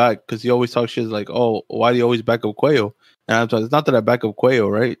while back, because he always talks shit like, oh, why do you always back up Cuello? And I'm talking, it's not that I back up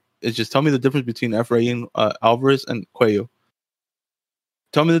Cuello, right? It's just tell me the difference between Efrain Alvarez and Cuello.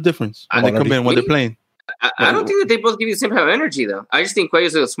 Tell me the difference when they come in, when they're playing. I don't think that they both give you the same kind of energy, though. I just think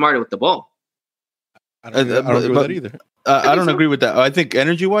Cuello's a little smarter with the ball. I don't agree with that either. I don't agree with that. I think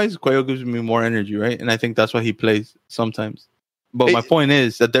energy-wise, Cuello gives me more energy, right? And I think that's why he plays sometimes. But my point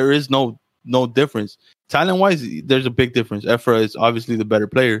is that there is no difference. Talent-wise, there's a big difference. Efra is obviously the better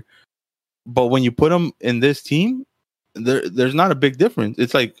player. But when you put him in this team, there's not a big difference.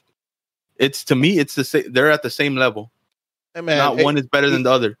 It's like, to me, it's the same. They're at the same level. Hey man, one is better than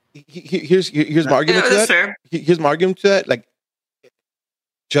the other. Here's my argument to that. Fair. Here's my argument to that. Like,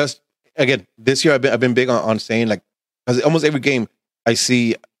 just again, this year I've been big on saying, like, because almost every game I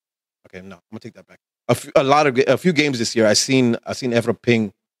see. Okay, no, I'm gonna take that back. A few games this year, I've seen Efra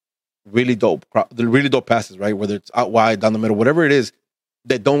ping really dope passes, right? Whether it's out wide, down the middle, whatever it is,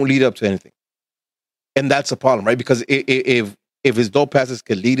 that don't lead up to anything, and that's a problem, right? Because if his dope passes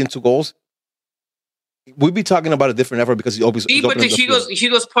can lead into goals, we'd be talking about a different Efra because he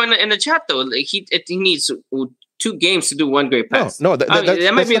goes point in the chat though. Like he needs 2 games to do 1 great pass. No, that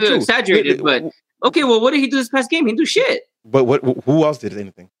might be a little exaggerated, but okay. Well, what did he do this past game? He didn't do shit. But who else did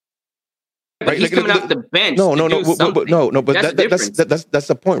anything? Right? He's coming off the bench. No. But that's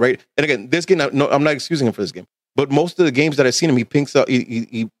the point, right? And again, this game, I'm not excusing him for this game. But most of the games that I've seen him, he pinks up,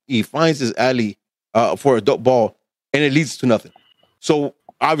 he finds his alley for a dope ball, and it leads to nothing. So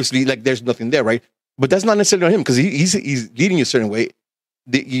obviously, like, there's nothing there, right? But that's not necessarily on him because he's leading you a certain way.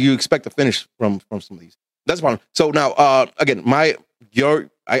 You expect a finish from some of these. That's the problem. So now, again, I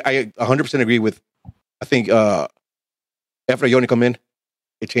 100% agree with. I think after Yoni come in,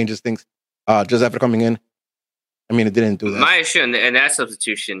 it changes things. Just after coming in, I mean, it didn't do that. My issue in that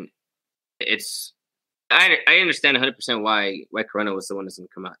substitution, I understand 100% why Corona was the one that's going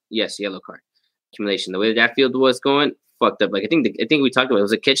to come out. Yes, yellow card accumulation. The way that field was going, fucked up. Like I think we talked about it.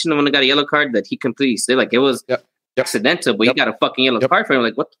 Was a Kitchen the one that got a yellow card that he completely slid. Like it was accidental, but he got a fucking yellow card for him.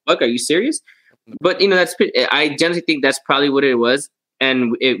 Like, what the fuck? Are you serious? But I generally think that's probably what it was.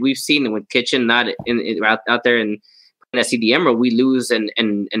 And we've seen it with Kitchen not out there in that CDM role, we lose an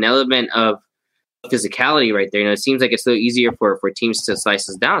element of physicality right there. It seems like it's a little easier for teams to slice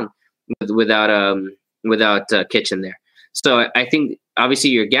us down without Kitchen there. So I think obviously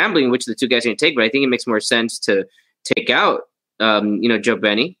you're gambling which of the 2 guys are going to take, but I think it makes more sense to take out Joe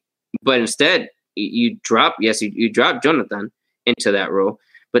Benny, but instead you drop Jonathan into that role,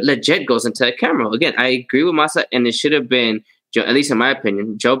 but let Jet goes into that camera. Again, I agree with Masa, and it should have been, at least in my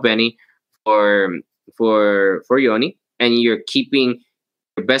opinion, Joe Benny for Yoni, and you're keeping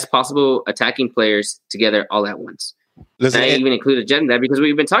your best possible attacking players together all at once. Listen, and I even included Jet in that because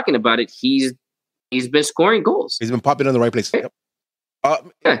we've been talking about it. He's been scoring goals. He's been popping in the right place.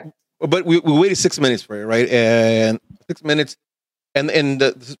 But we waited 6 minutes for it, right? And 6 minutes, and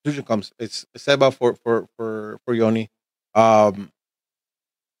the substitution comes. It's Seba for Yoni. I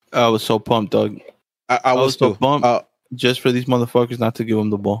was so pumped, Doug. I was so pumped just for these motherfuckers not to give him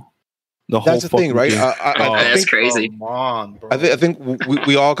the ball. That's the thing, right? That's think, crazy. Come on, bro. I think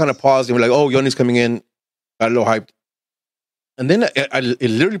we all kind of paused and we're like, "Oh, Yoni's coming in." Got a little hyped, and then it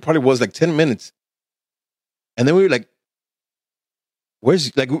literally probably was like 10 minutes, and then we were like,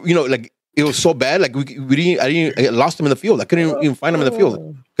 "Where's like it was so bad, like I lost him in the field. I couldn't even find him in the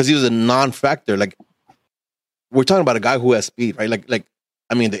field because he was a non-factor. Like we're talking about a guy who has speed, right? Like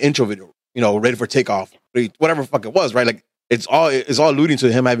I mean, the intro video, ready for takeoff, whatever the fuck it was, right? Like it's all alluding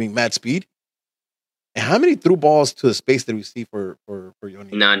to him having mad speed. And how many through balls to the space did we see for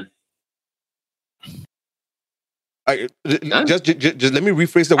Yoni? None. Just let me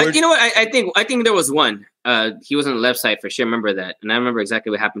rephrase the word. You know what? I think there was one. He was on the left side for sure. I remember that, and I remember exactly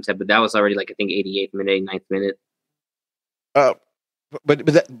what happened to him. But that was already like I think 88th minute, 89th minute.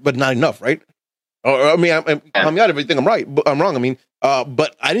 But not enough, right? Or I mean, I'm out if I think I'm right, but I'm wrong. I mean,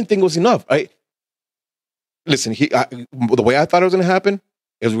 but I didn't think it was enough. Right? Listen, the way I thought it was going to happen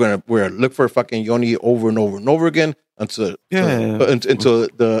is we're gonna look for fucking Yoni over and over and over again until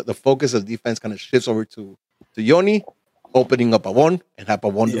the focus of defense kind of shifts over to Yoni, opening up a one and have a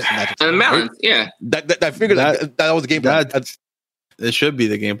one do some magic. And balance, yeah. I figured that was the game plan. It should be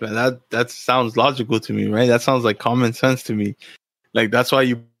the game plan. That sounds logical to me, right? That sounds like common sense to me. Like that's why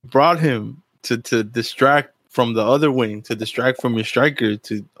you brought him to distract from the other wing, to distract from your striker,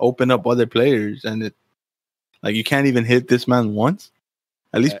 to open up other players, and it like you can't even hit this man once.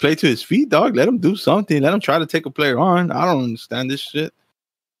 At least play to his feet, dog. Let him do something. Let him try to take a player on. I don't understand this shit.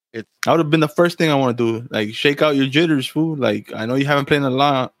 That would have been the first thing I want to do. Like, shake out your jitters, fool. Like, I know you haven't played in a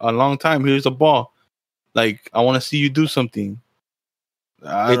long time. Here's a ball. Like, I want to see you do something.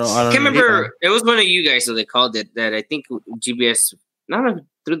 I can't remember. It was one of you guys that they called it that I think GBS not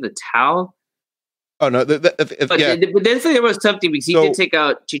threw the towel. Oh no! But definitely there was something because he did take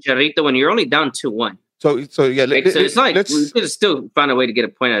out Chicharito when you're only down 2-1. So yeah, it's like we could have still found a way to get a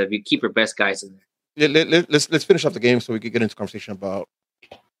point out of you. Keep your best guys in there. Yeah, let's finish off the game so we can get into conversation about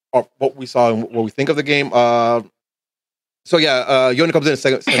what we saw and what we think of the game. Yoni comes in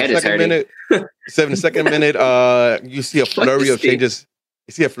 72nd minute. 72nd minute. You see a flurry of changes.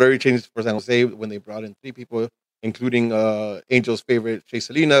 You see a flurry of changes for San Jose when they brought in 3 people, including Angel's favorite, Shea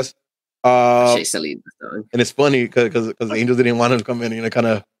Salinas. Shea Salinas, and it's funny because the Angels didn't want him to come in, kind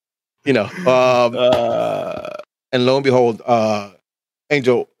of. And lo and behold,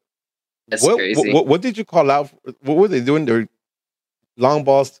 Angel, what did you call out? What were they doing? They're long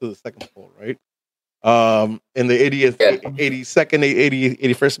balls to the second pole, right? In the 82nd,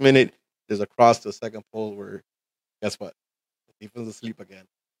 81st minute, there's a cross to the second pole where, guess what? The defense is asleep again.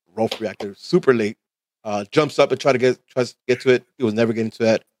 Rolf reacted super late. Jumps up and tries to get to it. He was never getting to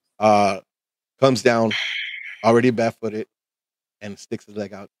that. Comes down, already barefooted, and sticks his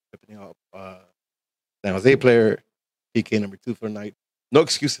leg out. Tripping up San Jose player, PK number 2 for the night. No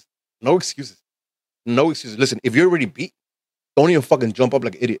excuses. Listen, if you're already beat, don't even fucking jump up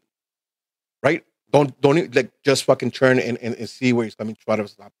like an idiot. Right? Don't even, like, just fucking turn and see where he's coming, try to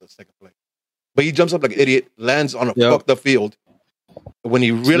stop the second play. But he jumps up like an idiot, lands on a fucked up field. When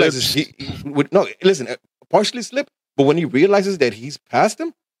he realizes partially slip, but when he realizes that he's past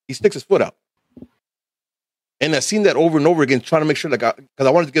him, he sticks his foot out. And I've seen that over and over again, trying to make sure, because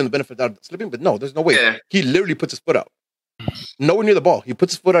I wanted to give him the benefit out of slipping, but no, there's no way. Yeah. He literally puts his foot out. Nowhere near the ball. He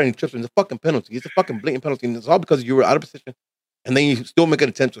puts his foot out and he trips him. It's a fucking penalty. It's a fucking blatant penalty. And it's all because you were out of position. And then you still make an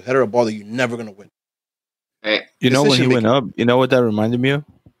attempt to header a ball that you're never going to win. You know when he went up, you know what that reminded me of?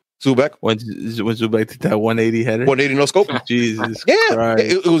 Zubek. When Zubek did that 180 header? 180 no scope? Jesus Christ.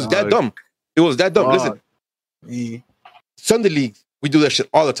 It was that dumb. It was that dumb. Listen. Sunday leagues, we do that shit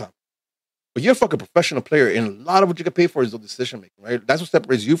all the time. But you're a fucking professional player, and a lot of what you get paid for is the decision making, right? That's what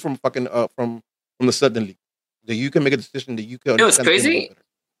separates you from fucking from the Southern League. That you can make a decision that you can. It was crazy.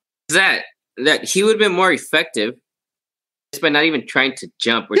 That he would have been more effective just by not even trying to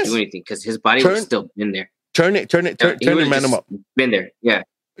jump or do anything because his body was still in there. Turn and man him up. Been there, yeah.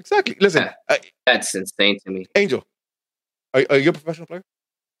 Exactly. Listen, that's insane to me. Angel, are you a professional player?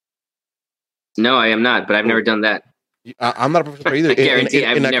 No, I am not. But I've never done that. I'm not a professional player either. I guarantee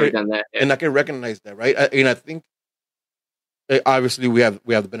I've never done that. Yeah. And I can recognize that, right? And I think obviously we have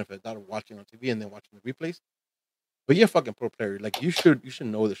the benefit of watching on TV and then watching the replays. But you're a fucking pro player. Like you should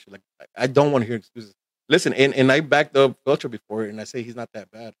know this shit. Like I don't want to hear excuses. Listen, and I backed up Belcher before, and I say he's not that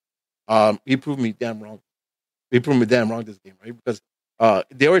bad. He proved me damn wrong. He proved me damn wrong this game, right? Because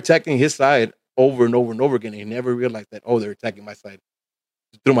they were attacking his side over and over and over again. And he never realized that they're attacking my side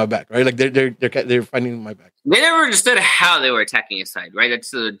through my back, right? Like they're fighting my back. They never understood how they were attacking his side, right?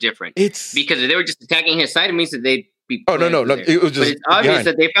 That's different. It's because if they were just attacking his side, it means that they'd be. Oh no! Look, it was just. But it's obvious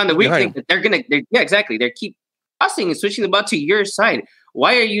that they found the weak thing that they're gonna. Yeah, exactly. They keep crossing and switching the ball to your side.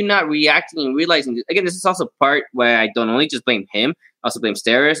 Why are you not reacting and realizing? Again, this is also part where I don't only just blame him. I also blame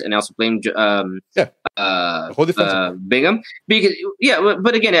Steres and I also blame Bingham because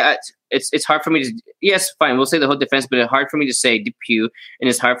but again, it's hard for me to fine. We'll say the whole defense, but it's hard for me to say Depew and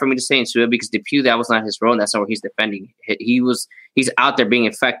it's hard for me to say Insua because Depew that was not his role and that's not where he's defending. He's out there being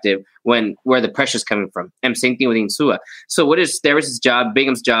effective where the pressure's coming from. And same thing with Insua. So what is Steres' job,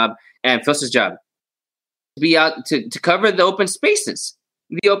 Bingham's job, and Foster's job? To be out to cover the open spaces.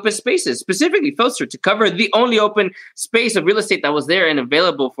 the open spaces, specifically Filster, to cover the only open space of real estate that was there and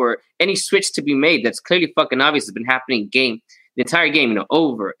available for any switch to be made. That's clearly fucking obvious. It's been happening the entire game,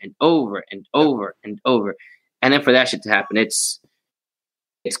 over and over and over and over. And then for that shit to happen, it's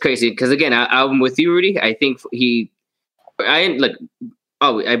crazy. Because again, I'm with you, Rudy. I think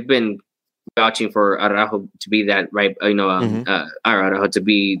I've been vouching for Araujo to be that right, Araujo to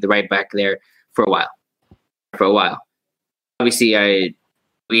be the right back there for a while. Obviously,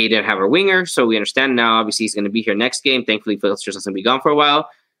 we didn't have our winger, so we understand now. Obviously, he's going to be here next game. Thankfully, Filster's not going to be gone for a while.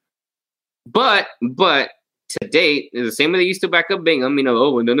 But to date, the same way they used to back up Bingham,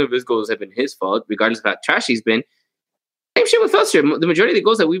 none of his goals have been his fault, regardless of how trash he's been. Same shit with Filster. The majority of the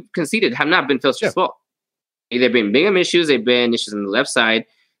goals that we've conceded have not been Filster's fault. Either been Bingham issues, they've been issues on the left side.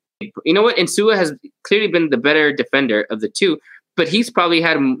 You know what? Insua has clearly been the better defender of the two, but he's probably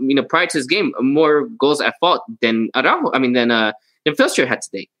had, prior to his game, more goals at fault than Araujo. Than Filster had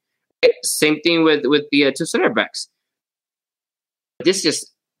today. Same thing with the two center backs. This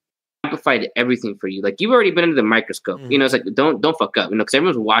just amplified everything for you. Like, you've already been under the microscope. It's like, don't fuck up. Because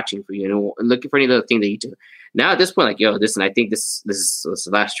everyone's watching for you. Looking for any little thing that you do. Now at this point, listen, I think this is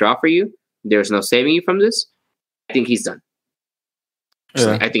the last straw for you. There's no saving you from this. I think he's done.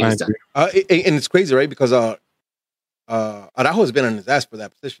 Yeah, I think he's done. And it's crazy, right? Because Araujo has been on his ass for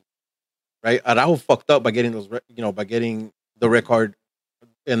that position, right? Araujo fucked up by getting by getting the red card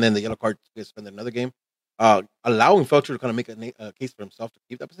and then the yellow card to get suspended another game, allowing Felcher to kind of make a case for himself to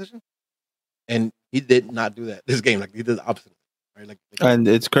keep that position, and he did not do that this game. Like, he did the opposite, right? And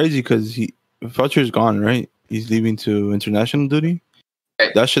it's crazy because Felcher's gone, right? He's leaving to international duty.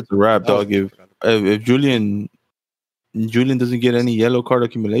 That shit's a wrap, dog. If Julian doesn't get any yellow card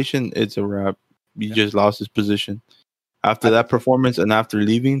accumulation, it's a wrap. He just lost his position after that performance, and after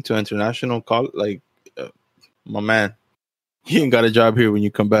leaving to international call, my man, he ain't got a job here when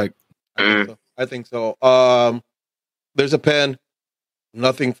you come back. I think so. There's a pen.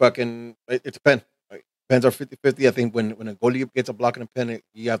 Nothing fucking. It's a pen. Right? Pens are 50-50. I think when a goalie gets a block in a pen,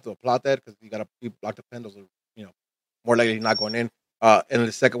 you have to applaud that because you got to block the pen. Those are more likely not going in. And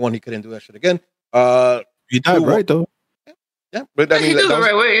the second one, he couldn't do that shit again. He died right though. Yeah, but he did the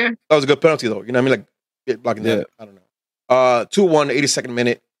right way. Yeah, that was a good penalty though. You know what I mean? Like, blocking that. I don't know. 2-1, 82nd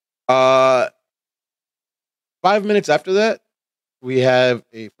minute. 5 minutes after that, we have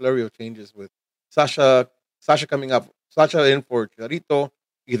a flurry of changes with Sasha coming up. Sasha in for Chicharito,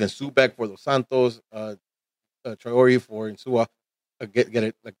 Ethan Subek for Dos Santos, Traore for Insua. Get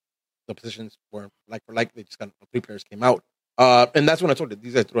it, like, the positions were like for like. They just got 3 players came out. And that's when I told you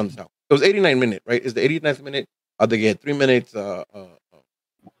these guys threw on this out. It was 89 minute, right? Is the 89th minute? They get 3 minutes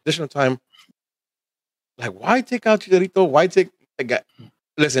additional time. Like, why take out Chicharito? Why take the guy?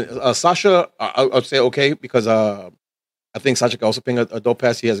 Listen, Sasha, I'll say okay because I think Sasha can also ping a dope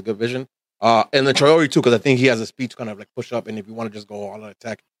pass. He has a good vision. And then Traore too, because I think he has a speed to kind of like push up. And if you want to just go all out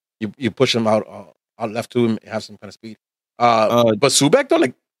attack, you push him out left to him and have some kind of speed. But Subek though,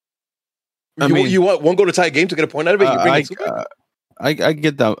 like, you want one goal to tie a game to get a point out of it? You bring in Subek? I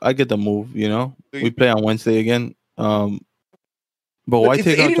get that. I get the move. We play on Wednesday again. But why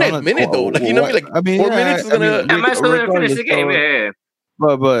take out 89th minute though? Like, you know what I mean? Like, 4 minutes is gonna. I might as well finish the game. Yeah.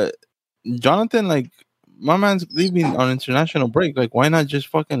 But Jonathan, like, my man's leaving on international break. Like, why not just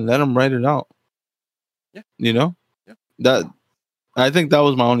fucking let him write it out? Yeah. Yeah. That I think that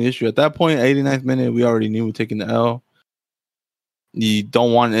was my only issue at that point. 89th minute, we already knew we're taking the L. You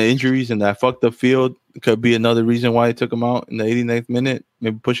don't want injuries, and that fucked up field could be another reason why he took him out in the 89th minute.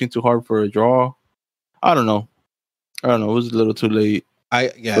 Maybe pushing too hard for a draw. I don't know. It was a little too late. For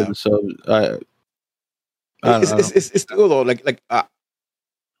the sub. It's still though. Like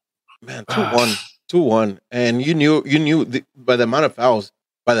man, 2-1, and you knew by the amount of fouls,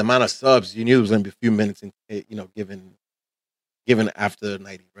 by the amount of subs, you knew it was going to be a few minutes in, given after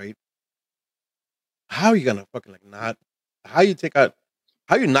 90, right? How are you gonna fucking like not? How you take out?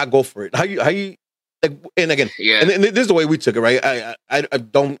 How you not go for it? How you like? And again, and this is the way we took it, right? I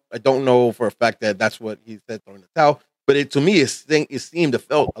don't know for a fact that that's what he said throwing the towel, but to me it seemed, it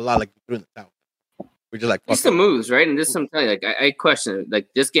felt a lot like throwing the towel. We're just like, it's the moves, right? And this sometimes, like, I question, like,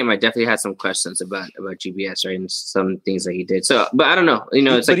 this game, I definitely had some questions about GBS, right, and some things that he did. So, but I don't know.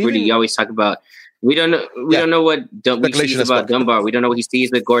 It's like Rudy, you always talk about. We don't know. We don't know what we see about Dunbar. We don't know what he sees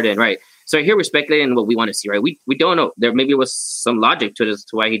with Gordon, right? So here we're speculating what we want to see, right? We don't know. There maybe was some logic to this,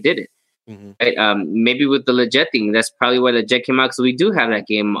 to why he did it. Mm-hmm. Right? Maybe with the Leggett thing, that's probably why Leggett came out, because we do have that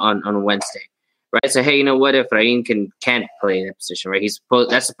game on Wednesday. right? So hey, you know what? If Rain can't play that position, right?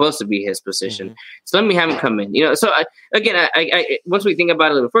 That's supposed to be his position. Mm-hmm. So let me have him come in. You know, so I once we think about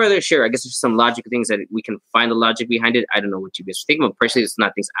it a little further, sure, I guess there's some logical things that we can find the logic behind it. I don't know what you guys think, but personally, it's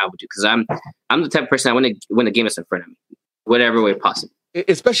not things I would do because I'm the type of person I want to win the game that's in front of me, whatever way possible.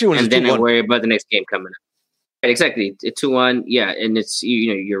 Especially when and it's then 2-1. I worry about the next game coming up. Right, exactly, 2-1, yeah, and it's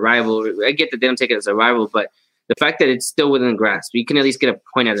your rival. I get that they don't take it as a rival, but the fact that it's still within grasp, you can at least get a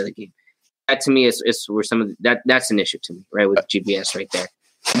point out of the game. That to me is where some of that's an issue to me, right? With GBS right there,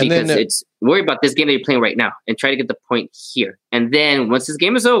 because it's worry about this game that you're playing right now and try to get the point here, and then once this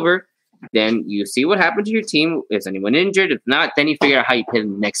game is over, then you see what happened to your team. Is anyone injured? If not, then you figure out how you play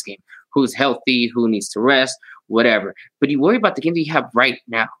in the next game. Who's healthy? Who needs to rest? Whatever. But you worry about the game that you have right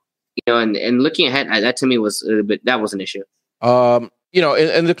now. And looking ahead, that to me was that was an issue. And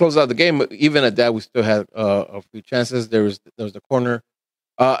to close out the game, even at that, we still had a few chances. There was the corner.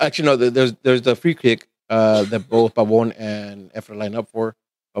 Actually, no, there's the free kick that both Pavon and Efra line up for.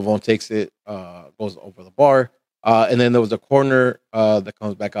 Pavon takes it, goes over the bar, and then there was the corner that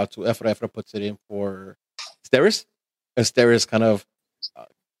comes back out to Efra. Efra puts it in for Steres, and Steres kind of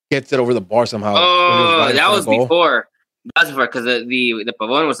gets it over the bar somehow. Oh, that was before. That's because the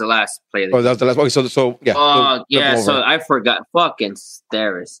Pavon was the last play. Oh, that was the last one. So yeah. Oh yeah. So I forgot. Fucking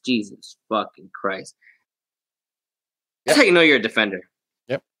Steres. Jesus fucking Christ. That's how you know you're a defender.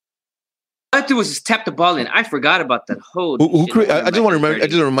 Yep. All I had to do was just tap the ball in. I forgot about that whole. I just want to remember. I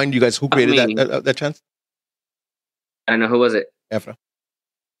just want to remind you guys who created that chance. I don't know who was it. Efra.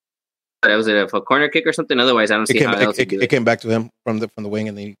 Was it a corner kick or something? Otherwise, I don't see how else it came back to him from the wing,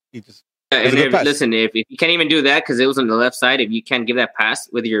 and he just. And if you can't even do that because it was on the left side, if you can't give that pass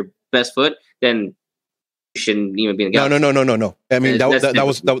with your best foot, then you shouldn't even be in the game. No. I mean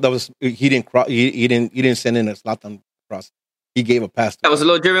that was he didn't cross. He didn't send in a Zlatan cross. He gave a pass. That was a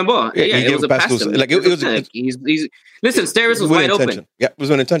low driven ball. Yeah, it was a pass to him. Like it was. Listen, Steres was wide open. Yeah, it was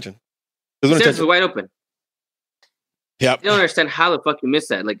with intention. Steres was wide open. Yeah, I don't understand how the fuck you missed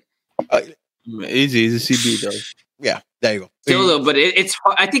that. Like, easy CB though. Yeah, there you go. Still though, but it's.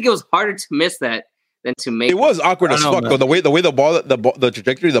 I think it was harder to miss that than to make. It was awkward as fuck though. The way the ball, the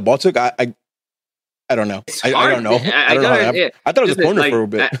trajectory the ball took, I don't know. I don't know. I don't know. I thought it was a corner for a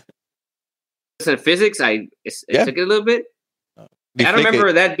bit. Listen, physics, it took it a little bit. I don't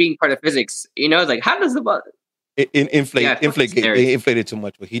remember that being part of physics. Like how does the ball inflated too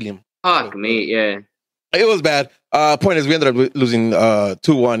much with helium? Fuck me, yeah. It was bad. Point is, we ended up losing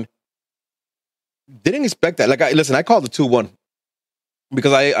 2-1. Didn't expect that. Like, I called it 2-1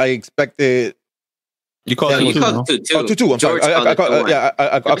 because I expected. You called it 2-2. Oh, 2-2. I'm sorry. I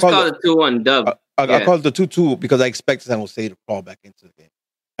called it 2-1 dub. I called it 2-2 because I expected San Jose to crawl back into the game.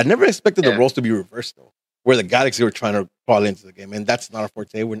 I never expected the roles to be reversed though, where the Galaxy were trying to crawl into the game, and that's not our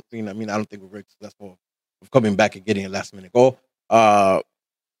forte. I don't think we're very successful of coming back and getting a last minute goal. Man,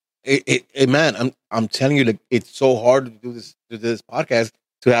 I'm telling you, like, it's so hard to do this podcast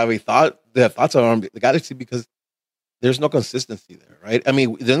to have thoughts on the Galaxy because there's no consistency there, right? I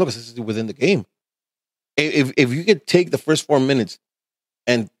mean, there's no consistency within the game. If you could take the first 4 minutes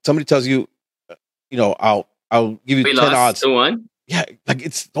and somebody tells you, I'll give you 10 odds. 2-1? Yeah, like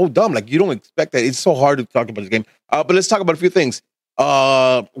it's so dumb. Like you don't expect that. It's so hard to talk about this game. But let's talk about a few things.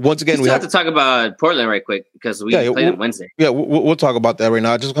 Once again, we have to talk about Portland right quick because we played on Wednesday. Yeah, we'll talk about that right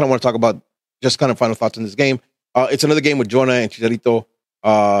now. I just kind of want to talk about just kind of final thoughts on this game. It's another game with Jonah and Chicharito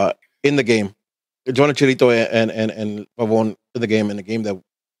in the game. Jonah, Chicharito, and Pavon in the game. In a game that,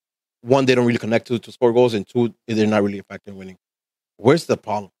 one, they don't really connect to score goals, and two, they're not really effective in winning. Where's the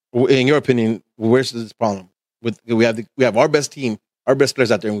problem? In your opinion, where's this problem? We have our best team, our best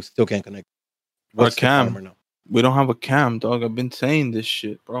players out there, and we still can't connect. What's the problem right now? We don't have a cam, dog. I've been saying this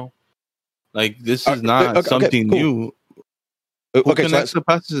shit, bro. Like, this is not something new. Who connects the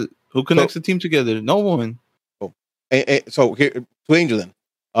passes? Who connects the team together? No one. Cool. So here to Angel then.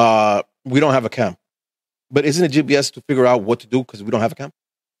 We don't have a cam, but isn't it GBS to figure out what to do because we don't have a cam?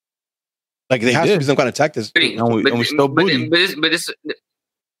 Like, there has to be some kind of tactics. And we still booty. But this,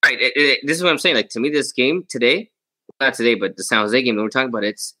 right? This is what I'm saying. Like, to me, this game today, not today, but the San Jose game that we're talking about,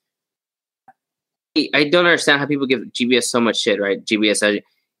 I don't understand how people give GBS so much shit, right? GBS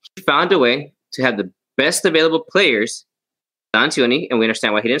he found a way to have the best available players, Antioni, and we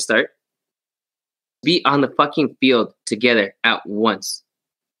understand why he didn't start, be on the fucking field together at once.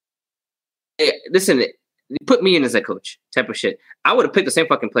 Listen, put me in as a coach type of shit. I would have picked the same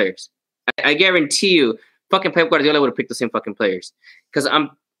fucking players. I guarantee you, fucking Pep Guardiola would have picked the same fucking players. Because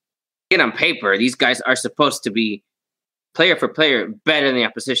on paper, these guys are supposed to be player for player better than the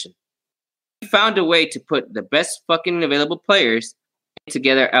opposition. He found a way to put the best fucking available players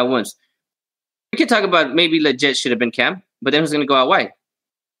together at once. We can talk about maybe legit should have been Cam, but then who's going to go out wide?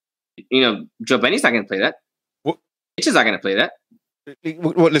 Joe Benny's not going to play that. Mitch is not going to play that.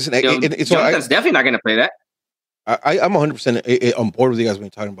 Well, listen, Jonathan's definitely not going to play that. I'm 100% on board with you guys when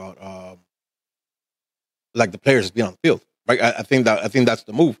you're talking about like the players being on the field. Right? I think that's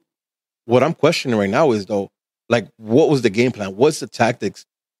the move. What I'm questioning right now is though, like, what was the game plan? What's the tactics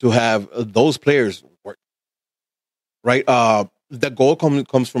to have those players work? Right? The goal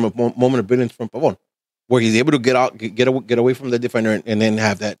comes from a moment of brilliance from Pavon, where he's able to get away from the defender and then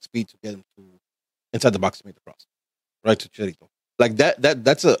have that speed to get him to inside the box to make the cross, right to Chicharito. Like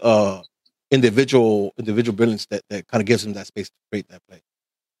that's a individual brilliance that kind of gives him that space to create that play.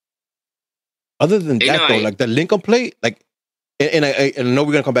 Other than that, though, like the Lincoln play, like, and I know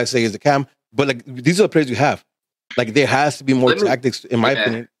we're gonna come back and say it's the Cam, but like these are the players you have. Like there has to be more tactics, in my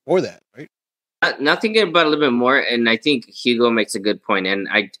opinion, for that, right? Not thinking about it a little bit more, and I think Hugo makes a good point. And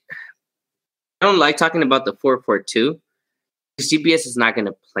I don't like talking about the 4-4-2 because GPS is not going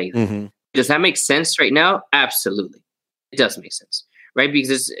to play that. Mm-hmm. Does that make sense right now? Absolutely, it does make sense, right?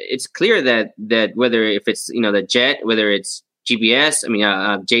 Because it's clear that whether if it's the Jet, whether it's GBS,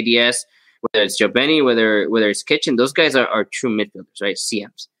 JDS, whether it's Joe Benny, whether it's Kitchen, those guys are true midfielders, right?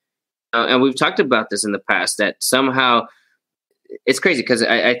 CMs, and we've talked about this in the past that somehow. It's crazy because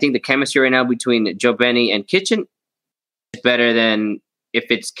I think the chemistry right now between Joe Benny and Kitchen is better than if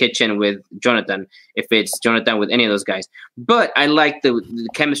it's Kitchen with Jonathan, if it's Jonathan with any of those guys. But I like the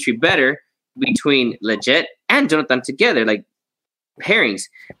chemistry better between Leggett and Jonathan together, like pairings.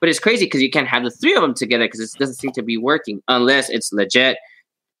 But it's crazy because you can't have the three of them together because it doesn't seem to be working unless it's Leggett,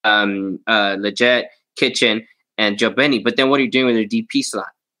 Kitchen, and Joe Benny. But then what are you doing with your DP slot?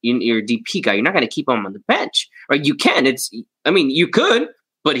 Your DP guy, you're not going to keep him on the bench, right? You can. You could,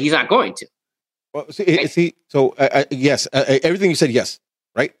 but he's not going to. Well, so yes, everything you said, yes,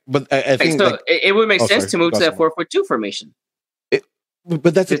 right? But I think so. It would make sense to move to that 4-4-2 formation.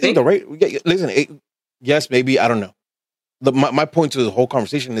 But that's the thing, though, right? Listen, yes, maybe I don't know. My point to the whole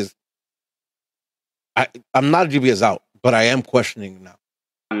conversation is, I'm not a GBS out, but I am questioning now,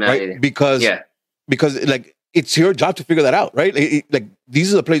 right? Either. Because like. It's your job to figure that out, right? Like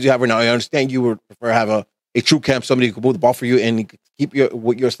these are the plays you have right now. I understand you would prefer to have a true camp, somebody who can move the ball for you and keep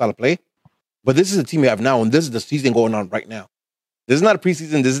your style of play. But this is the team you have now, and this is the season going on right now. This is not a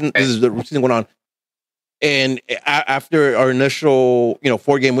preseason. This is the season going on. And after our initial,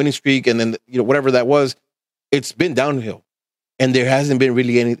 4-game winning streak, and then whatever that was, it's been downhill, and there hasn't been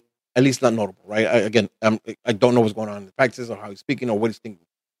really any, at least not notable, right? I don't know what's going on in the practices or how he's speaking or what he's thinking,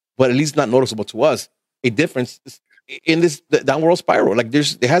 but at least not noticeable to us. A difference in this downward spiral. Like there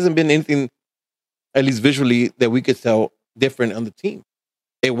hasn't been anything, at least visually, that we could tell different on the team.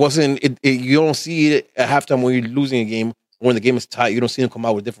 It wasn't. You don't see it at halftime when you're losing a game, or when the game is tight. You don't see them come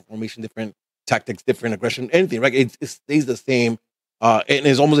out with different formation, different tactics, different aggression, anything. Right? It stays the same, and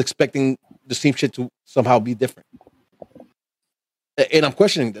is almost expecting the same shit to somehow be different. And I'm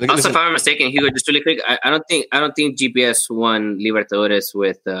questioning. Like, also, if I'm mistaken, Hugo, just really quick, I don't think GPS won Libertadores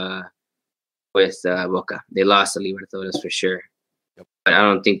with Boca. They lost the Libertadores for sure. Yep. But I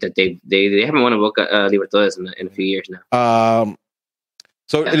don't think that they haven't won a Boca Libertadores in a few years now.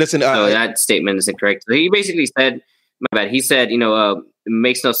 Listen. So that statement is incorrect. So he basically said, my bad. He said, it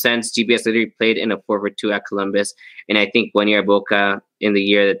makes no sense. GBS literally played in a 4-4-2 at Columbus, and I think 1 year at Boca in the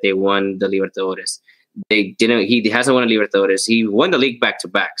year that they won the Libertadores. They didn't. He hasn't won a Libertadores. He won the league back to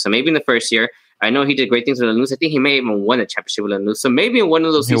back. So maybe in the first year. I know he did great things with Lanús. I think he may have even won a championship with Lanús. So maybe in one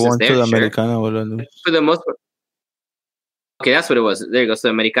of those seasons there, Americana with Lanús. For the most part. Okay, that's what it was. There you go. So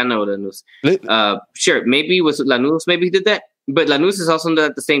Americana with Lanús. Sure, maybe it was Lanús. Maybe he did that. But Lanús is also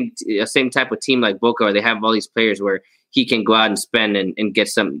not the same type of team like Boca, where they have all these players where he can go out and spend and get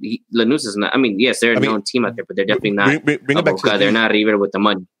some. Lanús is not. Yes, they're a known team out there, but they're definitely not. Bring it back Boca. They're not River with the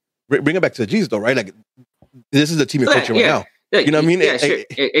money. Bring it back to the G's though, right? Like this is the team you're coaching right now. You know what I mean? Yeah, sure.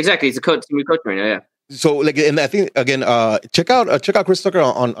 Exactly. He's a coach right now. Yeah. So, like, and I think again, check out Chris Tucker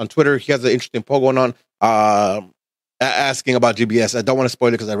on Twitter. He has an interesting poll going on, asking about GBS. I don't want to spoil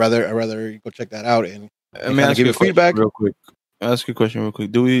it because I'd rather go check that out and give you feedback real quick. I'll ask you a question real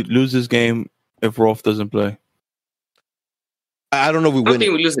quick. Do we lose this game if Rolf doesn't play? I don't know if we win. I don't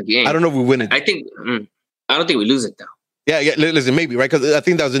think we lose the game. I don't know if we win it. I don't think we lose it though. Yeah. Listen, maybe right because I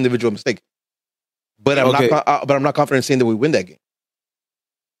think that was an individual mistake. But I'm not confident saying that we win that game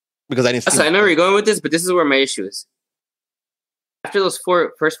because I didn't. I know where you're going with this, but this is where my issue is. After those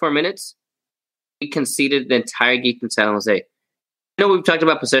first 4 minutes, we conceded the entire game in San Jose. I know we've talked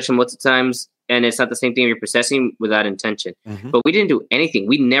about possession lots of times, and it's not the same thing if you're possessing without intention. Mm-hmm. But we didn't do anything.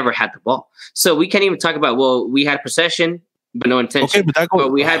 We never had the ball, so we can't even talk about. Well, we had possession but no intention. Okay, but that goes.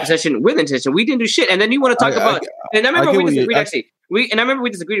 But we had possession with intention. We didn't do shit. And then you want to talk about. And I remember we disagreed actually. And I remember we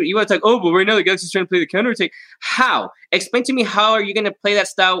disagreed. You want to talk? Oh, but right now the Galaxy's trying to play the counter attack. How? Explain to me how are you going to play that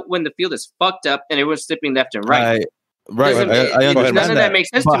style when the field is fucked up and everyone's slipping left and right? Right. I understand. None of that makes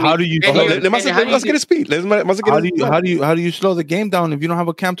sense but to me. How do you? Let's get a speed. How do you slow the game down if you don't have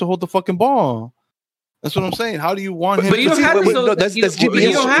a cam to hold the fucking ball? That's what I'm saying. How do you want him? But you don't have to. That's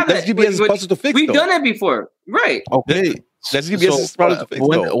GBS. That's GBS's puzzle to fix. We've done it before, right? Okay. That's GBS's problem to fix.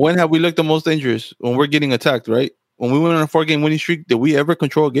 When have we looked the most dangerous? When we're getting attacked, right? When we went on a 4-game winning streak, did we ever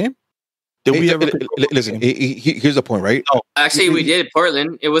control a game? Did we ever? Listen, here's the point, right? No, actually, we did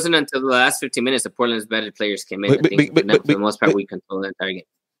Portland. It wasn't until the last 15 minutes that Portland's better players came in. But for the most part, we controlled the entire game.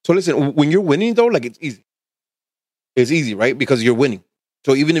 So listen, when you're winning, though, like it's easy. It's easy, right? Because you're winning.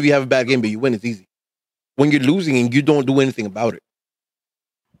 So even if you have a bad game, but you win, it's easy. When you're losing and you don't do anything about it,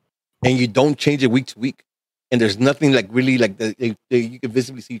 and you don't change it week to week, and there's nothing like really like that you can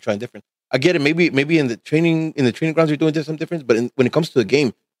visibly see you trying different. I get it. Maybe in the training grounds you're doing some difference, but when it comes to the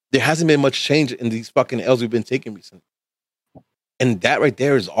game, there hasn't been much change in these fucking L's we've been taking recently, and that right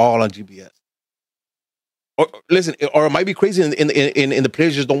there is all on GBS. Or listen, or it might be crazy, in the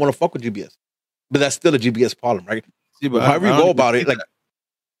players just don't want to fuck with GBS, but that's still a GBS problem, right? See, but however you go about it, like,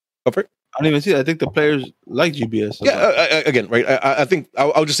 go for it. I don't even see that. I think the players like GBS. Yeah, again, right? I think I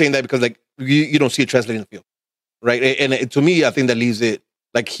was just saying that because like you don't see it translating in the field, right? And to me, I think that leaves it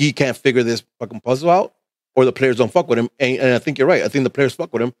like he can't figure this fucking puzzle out, or the players don't fuck with him. And I think you're right. I think the players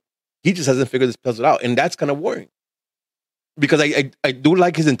fuck with him. He just hasn't figured this puzzle out, and that's kind of worrying because I do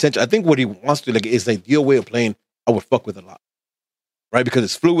like his intention. I think what he wants to like is the ideal way of playing. I would fuck with a lot, right? Because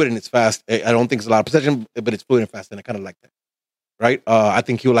it's fluid and it's fast. I don't think it's a lot of possession, but it's fluid and fast, and I kind of like that. Right? I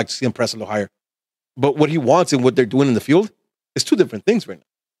think he would like to see him press a little higher. But what he wants and what they're doing in the field is two different things right now.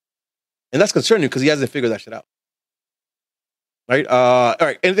 And that's concerning because he hasn't figured that shit out. Right? All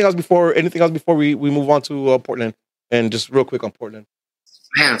right. Anything else before we move on to Portland? And just real quick on Portland.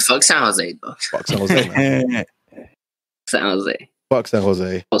 Man, fuck San Jose, though. Fuck San Jose, man. San Jose. Fuck San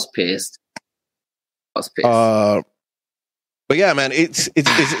Jose. I was pissed. But yeah, man,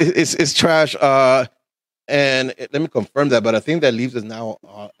 it's trash. And let me confirm that, but I think that leaves us now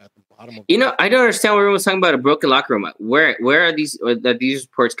at the bottom of. I don't understand what everyone was talking about a broken locker room. Where are these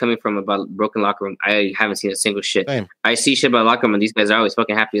reports coming from about broken locker room? I haven't seen a single shit. Same. I see shit about locker room, and these guys are always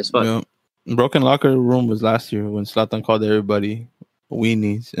fucking happy as fuck. Yeah. Broken locker room was last year when Zlatan called everybody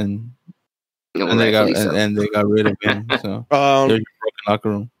weenies, and they got rid of him. So there's a broken locker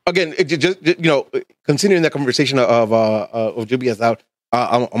room. Again, just continuing that conversation of GBS out.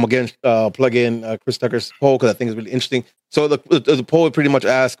 I'm again plug in Chris Tucker's poll because I think it's really interesting. So the poll would pretty much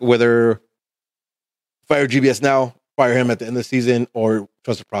ask whether fire GBS now, fire him at the end of the season, or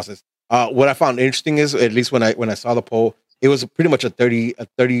trust the process. What I found interesting is, at least when I saw the poll, it was pretty much a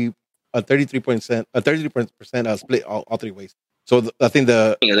 33% split all three ways. So I think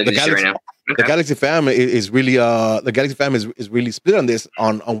the Galaxy fam is really is really split on this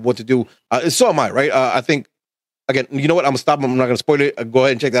on what to do. So am I, right? I think. Again, you know what? I'm gonna stop. I'm not gonna spoil it. Go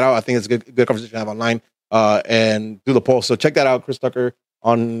ahead and check that out. I think it's a good conversation to have online and do the poll. So check that out, Chris Tucker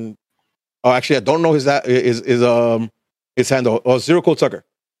on. Oh, actually, I don't know his handle. Oh, Zero Cold Tucker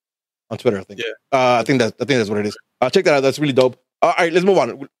on Twitter. I think. Yeah. I think that's what it is. Check that out. That's really dope. All right, let's move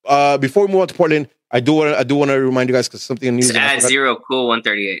on. Before we move on to Portland, I do want to remind you guys because something new. Add Zero Cool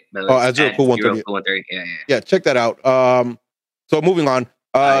 138. Oh, add Zero Cool 138. Yeah. Check that out. So moving on.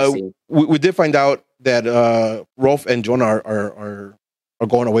 We did find out that Rolf and Jonah are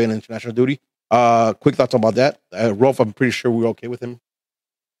going away on international duty. Quick thoughts about that. Rolf, I'm pretty sure we're okay with him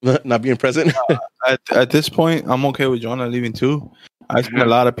not being present. At this point, I'm okay with Jonah leaving too. I see a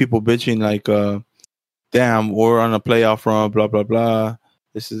lot of people bitching like, damn, we're on a playoff run, blah, blah, blah.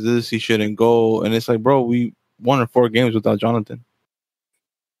 This, he shouldn't go. And it's like, bro, we won 4 games without Jonathan.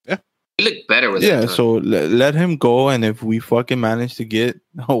 He looked better with him. Yeah, so let him go. And if we fucking manage to get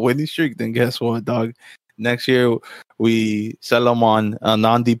a winning streak, then guess what, dog? Next year, we sell him on a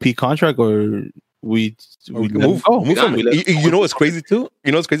non-DP contract or we move from it. You know what's crazy too?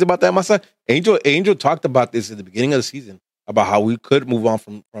 You know what's crazy about that, Masa? Angel talked about this at the beginning of the season about how we could move on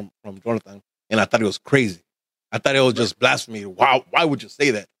from Jonathan. And I thought it was crazy. I thought it was just blasphemy. Wow, why would you say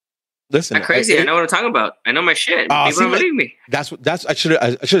that? Listen, I'm crazy. I know what I'm talking about. I know my shit. People don't believe me. That's. I should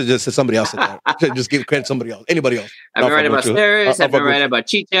have just said somebody else said that. I should have just give credit to somebody else. Anybody else? I've been writing about Steris. I've been writing about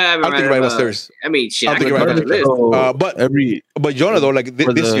Chicha. I've been writing about Steris. I mean, shit. I think right but Jonah though, like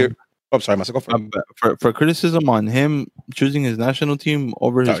this year. I'm sorry, myself. For criticism on him choosing his national team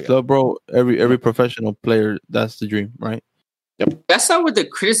over his club, bro. Every professional player, that's the dream, right? Yep. That's not what the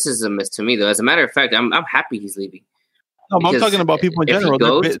criticism is to me, though. As a matter of fact, I'm happy he's leaving. No, I'm Because talking about people in if general. he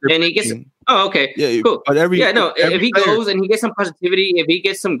goes they're and he gets, pitching. oh, okay, Yeah, cool. but If every he player- goes and he gets some positivity, if he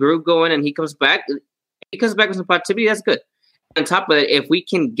gets some groove going and he comes back with some positivity, that's good. On top of it, if we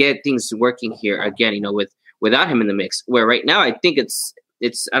can get things working here again, without him in the mix, where right now I think it's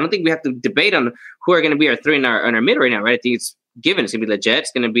I don't think we have to debate on who are going to be our three in our mid right now, right? I think it's given. It's going to be Leggett,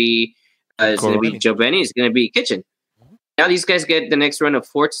 it's going to be Giovanni, it's going to be Kitchen. Now these guys get the next run of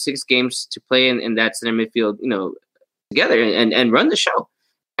 4 to 6 games to play in that center midfield, together and run the show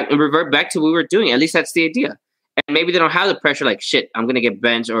and revert back to what we were doing. At least that's the idea. And maybe they don't have the pressure like, shit, I'm going to get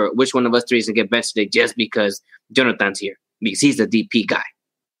benched, or which one of us three is going to get benched today just because Jonathan's here, because he's the DP guy.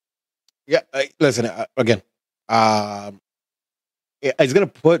 Yeah, listen, again, it's going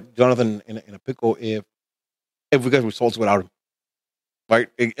to put Jonathan in a pickle if we get results without him. Right?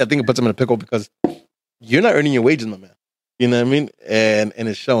 I think it puts him in a pickle because you're not earning your wages, my man. You know what I mean? And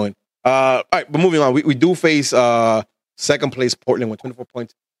it's showing. All right, but moving on. We do face second place Portland with 24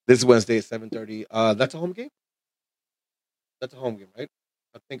 points this Wednesday at 7:30. That's a home game? That's a home game, right?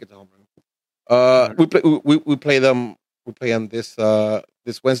 I think it's a home game. We play them this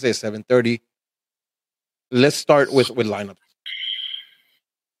Wednesday at 7:30. Let's start with lineups.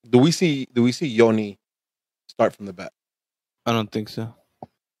 Do we see Yoni start from the bat? I don't think so.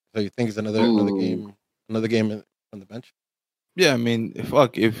 So you think it's another game on the bench? Yeah, I mean, if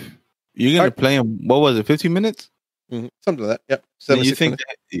you're gonna play him, what was it, 15 minutes? Mm-hmm. Something like that. Yeah. You think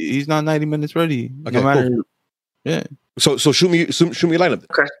that he's not 90 minutes ready? Okay, no matter. Cool. Yeah. So shoot me a lineup.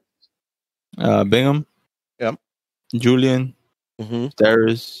 Okay. Bingham. Yeah. Julian. Mm-hmm.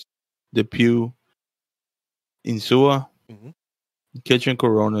 Steris. Depew. Insua. Mm-hmm. Kitchen,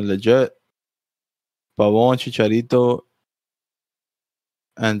 Corona, Leggett. Pavon, Chicharito,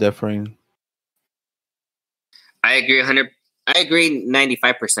 and Dufresne. I agree 100. I agree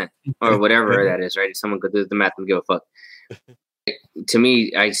 95% or whatever that is, right? If someone could do the math and give a fuck. To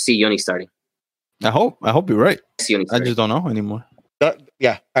me, I see Yoni starting. I hope you're right. I just don't know anymore.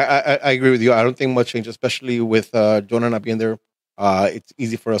 Yeah, I agree with you. I don't think much change, especially with Jonah not being there. It's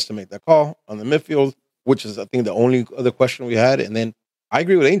easy for us to make that call on the midfield, which is, I think, the only other question we had. And then I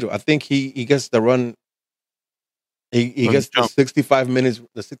agree with Angel. I think he gets the run. He gets the 65 minute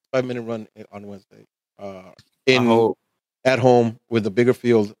run on Wednesday. At home with a bigger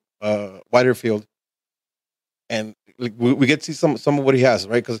field, wider field, and we get to see some of what he has,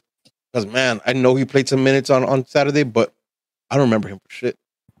 right? Because man, I know he played some minutes on Saturday, but I don't remember him for shit.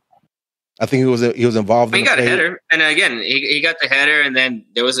 I think he was involved. He got a header, and again, he got the header, and then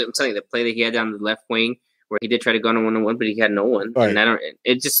there was the play that he had down the left wing where he did try to go on a 1-on-1, but he had no one. Right. And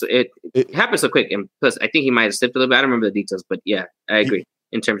it happened so quick, and plus I think he might have slipped a little bit. I don't remember the details, but yeah, I agree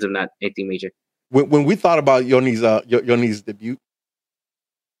in terms of not anything major. When we thought about Yoni's debut,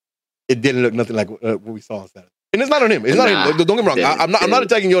 it didn't look nothing like what we saw on Saturday. And it's not on him. It's not him. Don't get me wrong. I'm not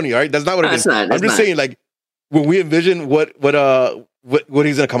attacking Yoni. All right, that's not what it is. I'm just saying, like, when we envision what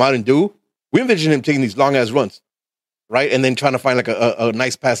he's gonna come out and do, we envision him taking these long ass runs, right, and then trying to find like a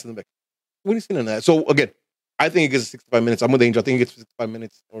nice pass in the back. What are you seeing in that? So again, I think he gets 65 minutes. I'm with Angel. I think he gets 65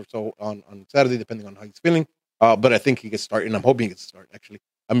 minutes or so on Saturday, depending on how he's feeling. But I think he gets started, and I'm hoping he gets started actually.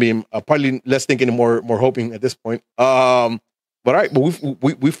 I mean, probably less thinking and more hoping at this point. But all right, but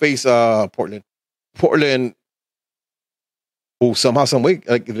we face Portland. Portland, who somehow, some way,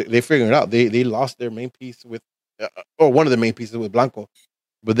 like they figuring it out. They lost their main piece with, or one of the main pieces with Blanco,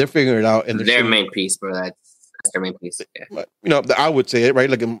 but they're figuring it out. And their main piece, bro. That's their main piece. Yeah. But, I would say it right,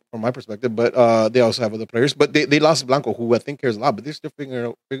 like from my perspective. But they also have other players. But they lost Blanco, who I think cares a lot. But they're still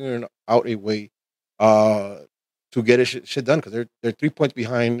figuring out a way to get shit done, because they're 3 points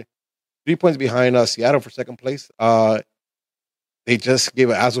behind. 3 points behind Seattle for second place. They just gave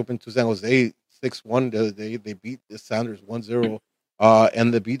an ass whooping to San Jose 6-1 the other day. They beat the Sounders 1-0,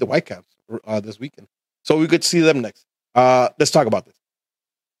 and they beat the Whitecaps this weekend. So we could see them next. Let's talk about this.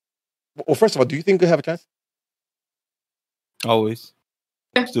 Well, first of all, do you think they have a chance? Always.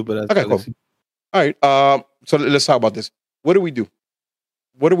 Yeah. Stupid as okay, cool. All right. So let's talk about this. What do we do?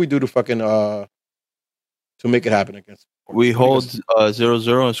 What do we do to fucking to make it happen against? We hold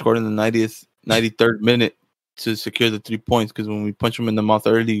 0-0 and scored in the 93rd minute to secure the 3 points, because when we punch them in the mouth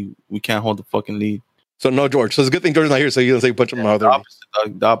early, we can't hold the fucking lead. So no George. So it's a good thing George's not here, so you don't say punch him in the mouth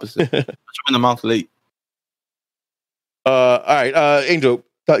early. The opposite. Punch him in the mouth late. All right. Angel,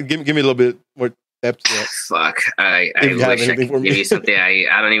 give me a little bit more depth. Fuck. I wish I could give you something.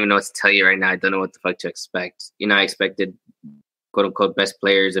 I don't even know what to tell you right now. I don't know what the fuck to expect. I expected quote unquote best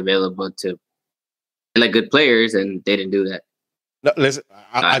players available to like good players, and they didn't do that. No, listen,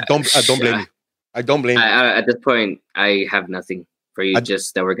 I don't blame you. I don't blame you. At this point, I have nothing for you.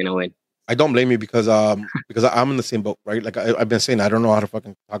 Just that we're gonna win. I don't blame you because I'm in the same boat, right? Like I've been saying, I don't know how to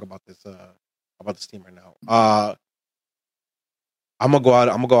fucking talk about this team right now. I'm gonna go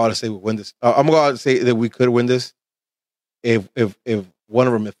out and say we win this. I'm gonna go out and say that we could win this if one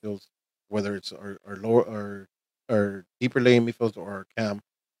of our midfields, whether it's our lower or deeper lane midfields or Cam,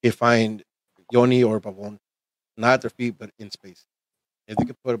 they find Yoni or Pavon not at their feet but in space. If they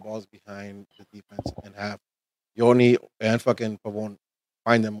could put balls behind the defense and have Yoni and fucking Pavon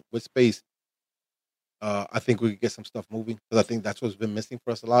find them with space, I think we could get some stuff moving because I think that's what's been missing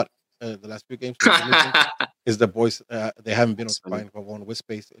for us a lot the last few games. Is the boys they haven't been able to find Pavon with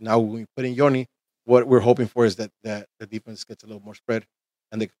space. Now when we put in Yoni, what we're hoping for is that the defense gets a little more spread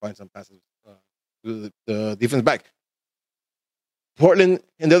and they can find some passes to the defense back. Portland,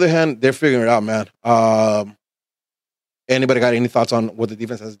 on the other hand, they're figuring it out, man. Anybody got any thoughts on what the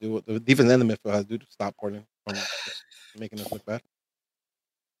defense has to do? What the defense and the midfield has to do to stop Portland from making us look bad?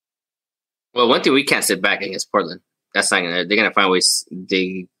 Well, one thing we can't sit back against Portland. That's not gonna. They're gonna find ways.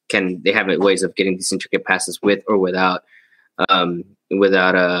 They have ways of getting these intricate passes with or without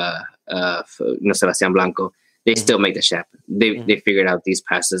Sebastian Blanco. They still make the shot. They figured out these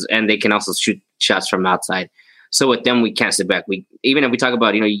passes, and they can also shoot shots from outside. So with them, we can't sit back. Even if we talk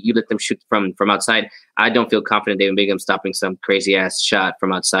about, you let them shoot from outside, I don't feel confident David Bingham stopping some crazy ass shot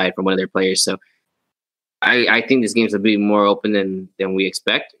from outside from one of their players. So I think this game's will be more open than we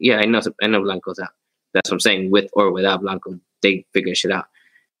expect. Yeah, I know Blanco's out. That's what I'm saying. With or without Blanco, they figure shit out.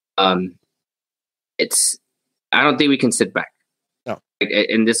 I don't think we can sit back. No.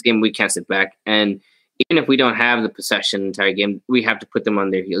 In this game, we can't sit back. And even if we don't have the possession the entire game, we have to put them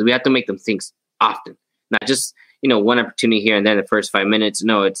on their heels. We have to make them think often. Not just, one opportunity here and then the first 5 minutes.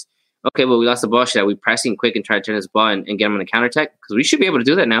 No, it's, okay, well, we lost the ball. Should we pressing quick and try to turn this ball and get them on the counterattack? Because we should be able to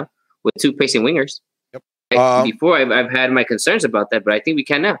do that now with two pacing wingers. Yep. Before, I've had my concerns about that, but I think we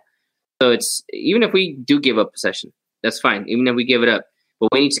can now. So it's, even if we do give up possession, that's fine. Even if we give it up, but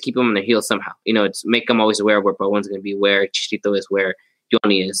we need to keep them on their heels somehow. It's make them always aware where Bowen's going to be, where Chicharito is, where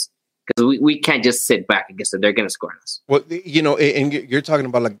Yoni is. Because we can't just sit back against them. They're going to score on us. Well, and you're talking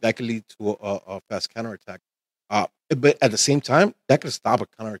about like that could lead to a fast counterattack. But at the same time, that could stop a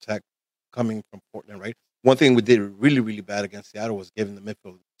counterattack coming from Portland, right? One thing we did really, really bad against Seattle was giving the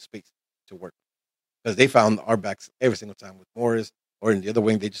midfield space to work. Because they found our backs every single time with Morris or in the other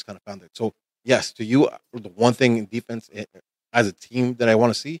wing, they just kind of found it. So, yes, to you, the one thing in defense as a team that I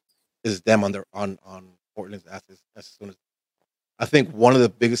want to see is them on Portland's asses as soon as. I think one of the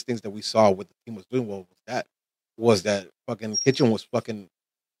biggest things that we saw what the team was doing well was that fucking Kitchen was fucking,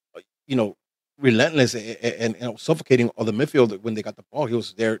 relentless and suffocating all the midfield when they got the ball. He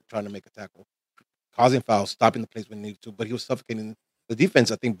was there trying to make a tackle, causing fouls, stopping the plays when needed to, but he was suffocating the defense.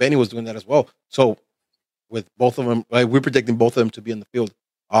 I think Benny was doing that as well. So with both of them, we're predicting both of them to be in the field.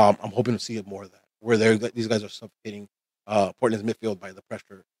 I'm hoping to see more of that, where these guys are suffocating Portland's midfield by the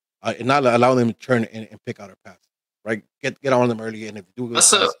pressure and not allowing them to turn and pick out a pass. Right, get on them early, and if you do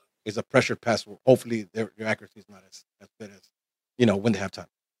it's a pressure pass. Hopefully, their accuracy is not as good as when they have time. I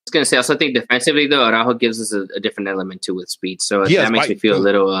was gonna say, I also think defensively though, Araujo gives us a different element too with speed, so that makes me feel a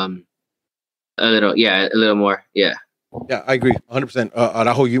little more, yeah. Yeah, I agree, 100%.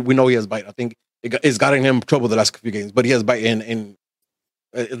 Araujo, we know he has bite. I think it's gotten him trouble the last few games, but he has bite, and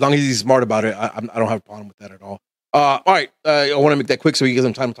as long as he's smart about it, I don't have a problem with that at all. All right, I want to make that quick so we get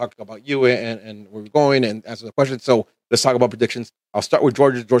some time to talk about you and where we're going and answer the questions. So let's talk about predictions. I'll start with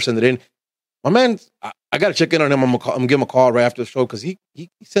George. George sent it in. My man, I got to check in on him. I'm gonna give him a call right after the show because he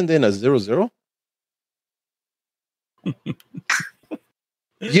sent in a 0-0.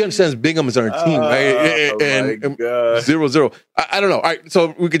 He understands Bingham is on our team, right? And 0-0. I don't know. All right,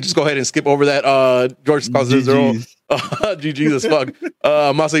 so we could just go ahead and skip over that. George calls it 0. GG as fuck.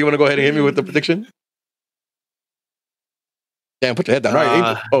 Masa, you want to go ahead and hit me with the prediction? Damn, put your head down.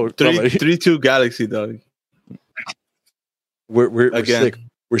 All right. 3-2 Galaxy, dog. We're sick.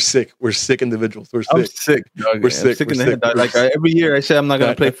 We're sick. We're sick individuals. We're sick. I'm sick, dog. We're sick. In the head, dog. Like every year I say I'm not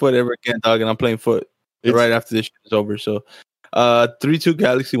gonna play foot ever again, dog, and I'm playing foot right after this shit is over. So 3-2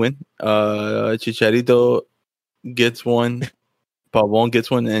 Galaxy win. Chicharito gets one, Pavon gets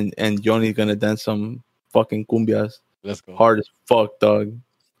one, and Yoni's gonna dance some fucking cumbias. Let's go. Hard as fuck, dog.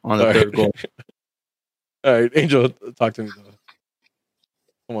 On the third goal. All right, Angel, talk to me though.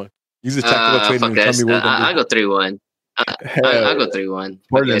 Come on. Use the tactical training and tell me what I'll go 3-1. I'll go 3-1.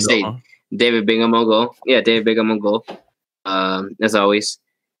 Like I say, David Bingham will go. Yeah, David Bingham will go. As always.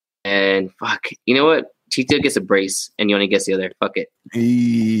 And fuck, you know what? Chito gets a brace and Yoni gets the other. Fuck it.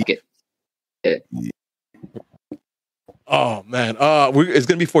 Yeah. Oh man. It's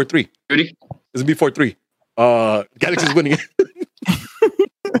gonna be 4-3. Ready? It's gonna be 4-3. Galaxy's winning it.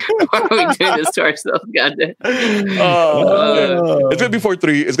 Why are we doing this to ourselves? Goddamn. It's gonna be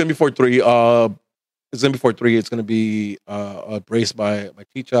 4-3. It's gonna be 4-3. It's gonna be 4-3. It's gonna be a brace by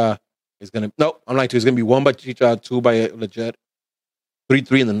Chicha. I'm lying to you. It's gonna be 1 by Chicha, 2 by Legit,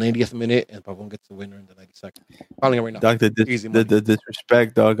 3-3 in the 90th minute, and Pavon gets the winner in the 92nd. Calling it right now. Dog, the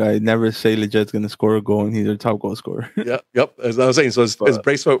disrespect, dog. I never say Legit's gonna score a goal, and he's their top goal scorer. Yep. As I was saying, so it's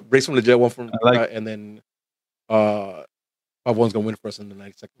brace from Legit, 1 from Chicha, and then Pavon's gonna win for us in the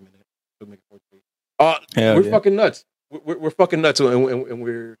 92nd minute to make it 4-3. We're fucking nuts. We're fucking nuts, and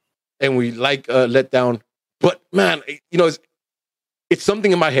we like let down. But man, it's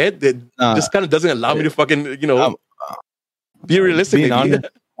something in my head that just kind of doesn't allow me to fucking be realistic. Being honest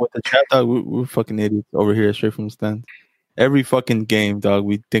with the chat, dog, we're fucking idiots over here, straight from the stands. Every fucking game, dog,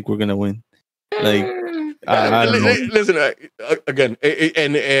 we think we're gonna win. Like, I don't know. Listen, again,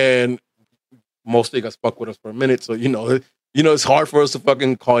 and most niggas fuck with us for a minute, so it's hard for us to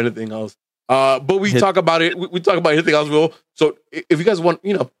fucking call anything else. But we talk about it. We talk about anything else. So if you guys want,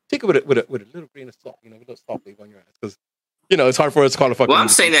 take it with a little grain of salt. With a salt leaf on your ass, because it's hard for us to call a fucking. Well, I'm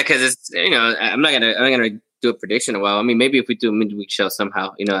saying that because it's I'm not gonna do a prediction. Well, I mean, maybe if we do a midweek show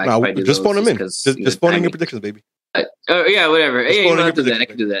somehow, just phone them in. Just phone in your predictions, baby. Yeah, whatever. I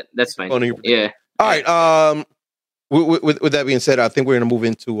can do that. That's fine. Yeah. All right. With that being said, I think we're gonna move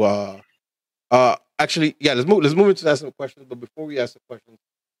into actually, yeah. Let's move into asking some questions. But before we ask the questions,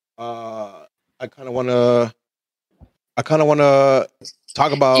 I kind of want to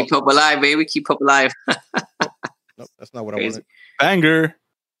talk about keep hope alive, baby. Keep hope alive. No, that's not what I wanted. Banger.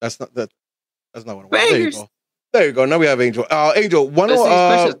 That's not what I wanted. There you go. Now we have Angel. Angel,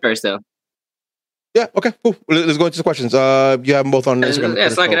 questions first, though. Yeah. Okay. Cool. Let's go into the questions. You have them both on Instagram.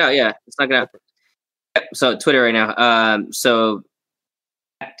 Let's knock it out. Yeah. Let's knock it out. Yep. So Twitter right now. So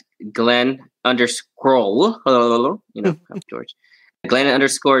Glenn _, George. Glenn _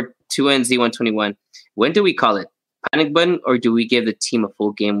 2NZ121. When do we call it? Panic button, or do we give the team a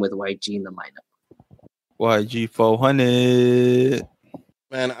full game with YG in the lineup? YG 400.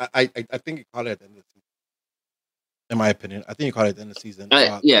 Man, I think you call it at the end of the season. In my opinion, I think you call it at the end of the season.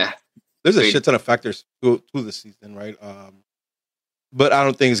 Yeah. There's a shit ton of factors to the season, right? But I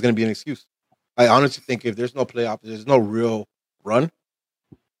don't think it's going to be an excuse. I honestly think if there's no playoff, there's no real run,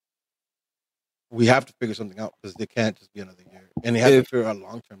 we have to figure something out, because they can't just be another year. And they have to figure out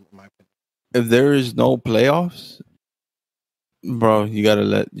long term, in my opinion. If there is no playoffs, bro, you got to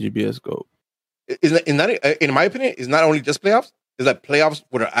let GBS go. In my opinion, it's not only just playoffs, it's like playoffs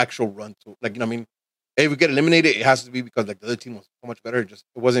with an actual run to. Like, I mean, if we get eliminated, it has to be because the other team was so much better. It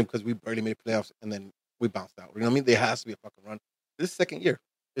wasn't because we barely made playoffs and then we bounced out. You know what I mean? There has to be a fucking run. This is second year,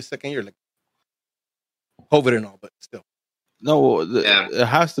 like COVID and all, but still. No, it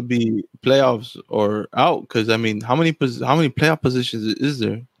has to be playoffs or out, because I mean, how many playoff positions is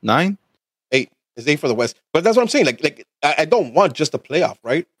there? 9, 8. It's 8 for the West, but that's what I'm saying. Like I don't want just a playoff,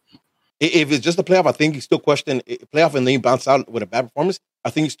 right? If it's just a playoff, I think you still question playoff, and then you bounce out with a bad performance. I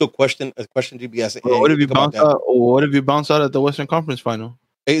think you still question GBS. What if you bounce out? What if you bounce out at the Western Conference Final?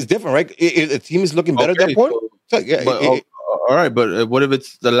 It's different, right? A team is looking better at that point. So, yeah. All right, but what if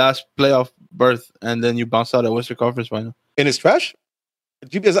it's the last playoff berth and then you bounce out at Western Conference Final? And it's trash.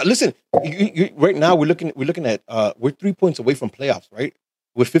 GBS, listen. Right now we're looking at we're 3 points away from playoffs, right?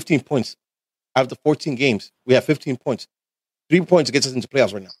 With 15 points after 14 games, we have 15 points. 3 points gets us into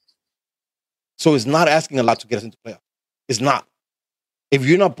playoffs right now. So it's not asking a lot to get us into playoffs. It's not. If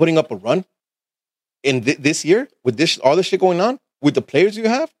you're not putting up a run in this year with all this shit going on with the players you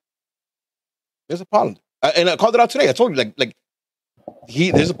have, there's a problem. And I called it out today. I told you, like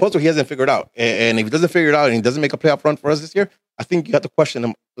there's a puzzle he hasn't figured out. And if he doesn't figure it out and he doesn't make a playoff run for us this year, I think you have to question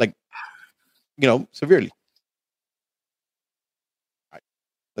him, severely. All right.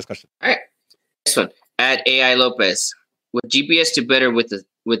 Next question. All right. Next one. At AI Lopez. Would GBS do better with the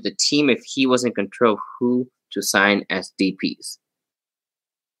team if he was in control who to sign as DPs?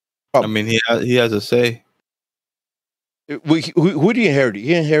 I mean, he has a say. Who did he inherit?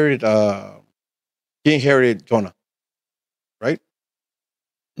 He inherited Jonah, right?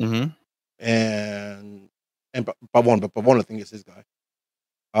 Mm-hmm. And Pavon, but Pavon, I think, is his guy.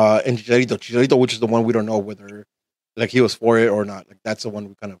 And Chicharito, which is the one we don't know whether he was for it or not. Like, that's the one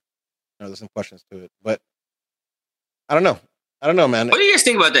we kind of there's some questions to it, but I don't know, man. What do you guys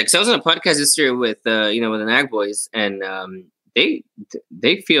think about that? Because I was on a podcast this year with with the Nag Boys, and they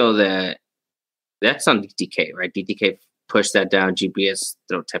feel that that's on DTK, right? DTK pushed that down, GBS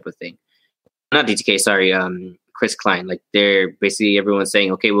throw type of thing. Not DTK, sorry, Chris Klein. Like, they're basically everyone's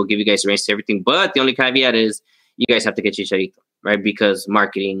saying, okay, we'll give you guys the range to everything, but the only caveat is you guys have to get Chicharito, right? Because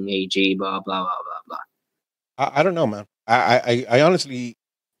marketing, AG, blah blah blah blah blah. I don't know, man. I honestly,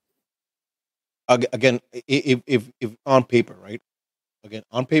 again, if on paper, right? Again,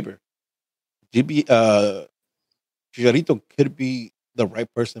 on paper, Chicharito could be the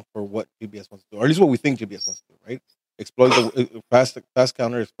right person for what GBS wants to do, or at least what we think GBS wants to do, right? Exploit the fast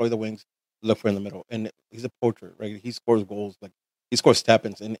counter, exploit the wings, look for in the middle, and he's a poacher, right? He scores goals, like he scores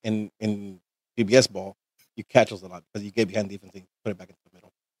tap-ins in GBS ball. You catch those a lot because you get behind defense and put it back into the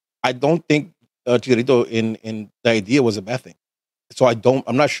middle. I don't think Chicharito in the idea was a bad thing, so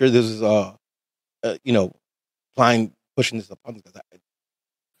I'm not sure this is Klein pushing this upon this.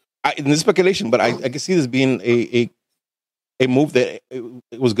 In this speculation, but I can see this being a move that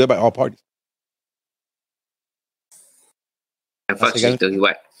it was good by all parties. I fuck Chicharito.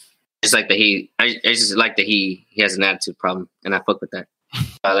 What? Just like that I just like that he has an attitude problem, and I fuck with that.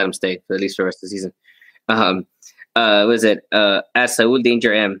 I let him stay for at least for the rest of the season. Was it as Saul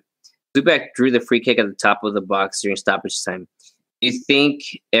Danger M? Zubek drew the free kick at the top of the box during stoppage time. Do you think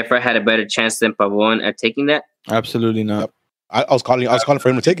Efra had a better chance than Pavon at taking that? Absolutely not. Yep. I was calling for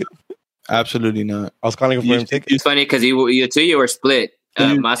him to take it. Absolutely not. I was calling for him to take it. It's funny because you two were split.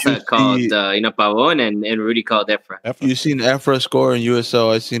 Massa called Pavon and Rudy called Efra. You've seen Efra score in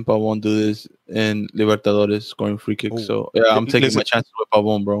USL. I've seen Pavon do this in Libertadores, scoring free kicks. So yeah, I'm taking my chances with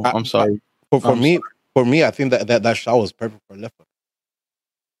Pavon, bro. I'm sorry. For me, I think that shot was perfect for left foot.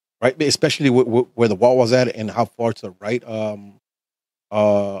 Right, especially where the wall was at and how far to the right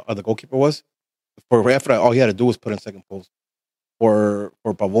the goalkeeper was. For Efra, all he had to do was put in second post. For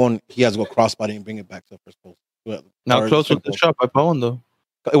Pavon, he has to go crossbody and bring it back to the first post. Now close with the shot by Pavon, though.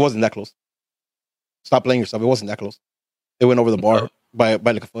 It wasn't that close. Stop playing yourself. It wasn't that close. It went over the bar by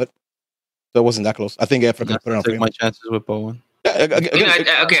like a foot. So it wasn't that close. I think Efra could put it on frame. Take my chances with Pavon. Yeah, I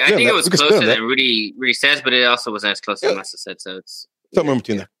think it was closer than Rudy says, but it also wasn't as close as Massa said. So it's somewhere in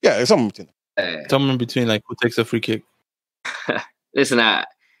between there. Yeah, it's somewhere in between there. Somewhere in between, like who takes a free kick. Listen, I'm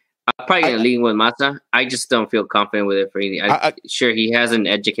probably going to lean with Massa. I just don't feel confident with it for anything. Sure, he has an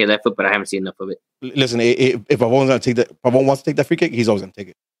educated left foot, but I haven't seen enough of it. Listen, if Pavon wants to take that free kick, he's always going to take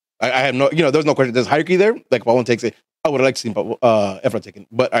it. I have no, there's no question. There's hierarchy there. Like, Pavon takes it. I would have liked to see Efra taking it,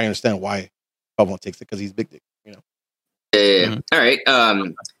 but I understand why Pavon takes it because he's big dick, Yeah. Mm-hmm. All right.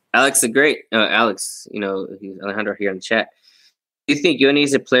 Alex the Great. Alex, he's Alejandro here in the chat. Do you think Yoni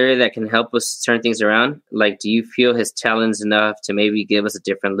is a player that can help us turn things around? Like, do you feel his talent's enough to maybe give us a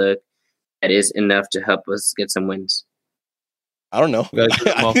different look that is enough to help us get some wins? I don't know. You guys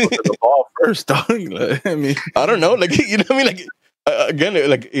get the ball first, dog. I mean, I don't know. Like, you know what I mean? Like, again,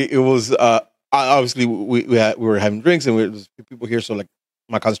 like it was. Obviously, we were having drinks and there was people here, so like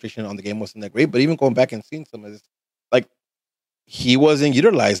my concentration on the game wasn't that great. But even going back and seeing some of this, like he wasn't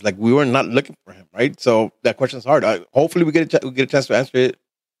utilized. Like we were not looking for him, right? So that question is hard. Hopefully, we get a chance to answer it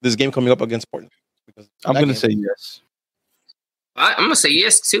this game coming up against Portland. Because I'm going to say yes. I'm going to say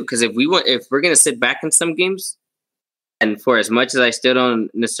yes too, because if we're going to sit back in some games, and for as much as I still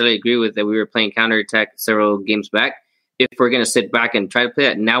don't necessarily agree with that, we were playing counterattack several games back. If we're going to sit back and try to play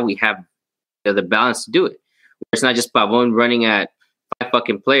that, now we have the balance to do it. It's not just Pavon running at 5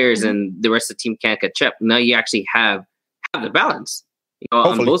 fucking players and the rest of the team can't catch up. Now you actually have the balance,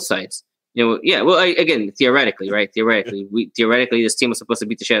 on both sides. Yeah. Well, again, theoretically, right? Theoretically, this team was supposed to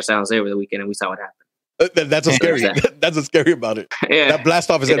beat the shit out of San Jose over the weekend, and we saw what happened. That's what's scary. That's what's scary about it. Yeah. That blast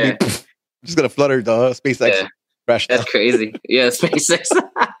off is gonna be just gonna flutter the SpaceX. Yeah. That's crazy. Yeah, SpaceX.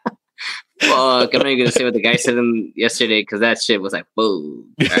 Fuck, I'm not even gonna say what the guy said yesterday because that shit was like,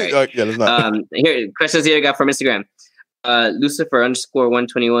 boom. All right. Yeah, let's not. Here, questions here I got from Instagram. Lucifer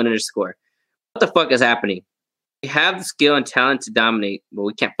 _121 _ What the fuck is happening? We have the skill and talent to dominate, but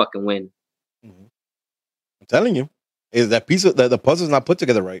we can't fucking win. Mm-hmm. I'm telling you, is that piece of the puzzle's not put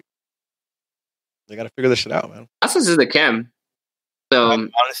together right. They got to figure this shit out, man. This is the cam. So I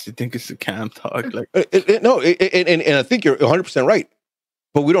honestly think it's the cam talk. Like, and I think you're 100% right.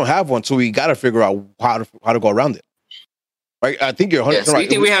 But we don't have one, so we got to figure out how to go around it. Right? I think you're 100% so right. You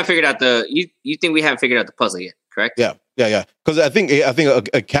think we haven't figured out you think we haven't figured out the puzzle yet, correct? Yeah. Because I think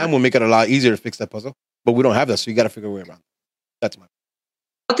a cam will make it a lot easier to fix that puzzle, but we don't have that, so you got to figure a way around it. That's my.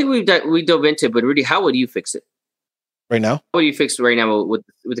 I think we dove into it, but Rudy, how would you fix it right now? How would you fix it right now with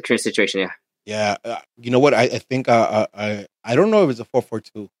the current situation? Yeah. You know what? I think I don't know if it's a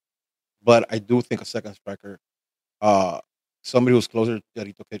 4-4-2, but I do think a second striker. Somebody who's closer to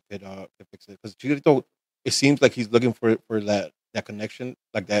Chicharito could fix it. Because Chicharito, it seems like he's looking for that connection,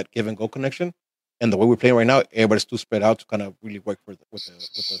 like that give and go connection. And the way we're playing right now, everybody's too spread out to kind of really work with the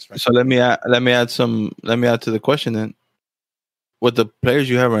striker. So let me add to the question then. With the players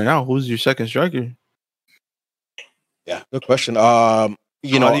you have right now, who's your second striker? Yeah, good question. How do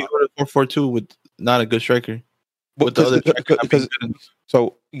you go to 4-4-2 with not a good striker?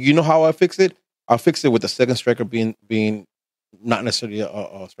 So you know how I fix it? I'll fix it with the second striker being not necessarily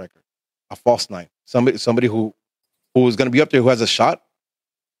a striker, a false nine, somebody who is going to be up there who has a shot.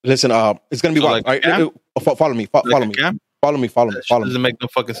 Listen, it's going to be So, like all right. Cam? Follow me, Like follow a me, Cam? follow me, follow me, That shit follow me. doesn't make no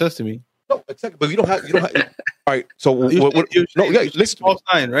fucking sense to me. No, exactly. But you don't have. All right. So You're listen to me. false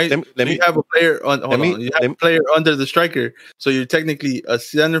nine, right? Let me you have a player on. Hold on. You have a player under the striker, so you're technically a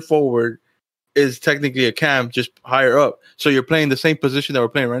center forward. Is technically a Cam, just higher up. So you're playing the same position that we're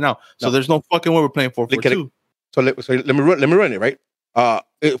playing right now. So there's no fucking way we're playing 4-4-2. So let me run it right. I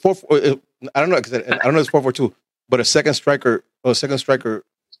don't know because I don't know it's 4-4-2, but a second striker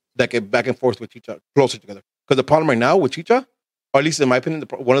that get back and forth with Chicha closer together. Because the problem right now with Chicha, or at least in my opinion,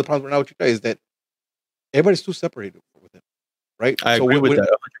 one of the problems right now with Chicha is that everybody's too separated with him. Right? I agree with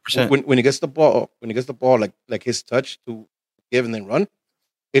that 100%. When he gets the ball, like his touch to give and then run,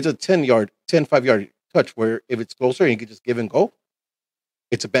 it's a 5-yard touch where if it's closer and you can just give and go,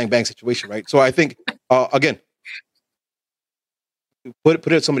 it's a bang situation, right? So I think again, put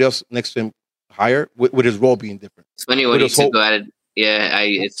it somebody else next to him higher with his role being different. It's funny when you two go at it. Yeah,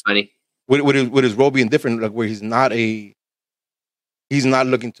 it's funny. With his role being different, like where he's not looking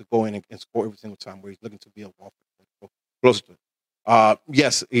to go in and score every single time, where he's looking to be a ball closer to it.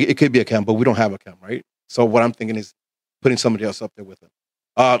 Yes, it could be a Cam, but we don't have a Cam, right? So what I'm thinking is putting somebody else up there with him.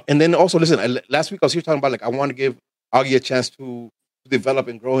 And then also, listen, last week I was here talking about, like, I want to give Augie a chance to develop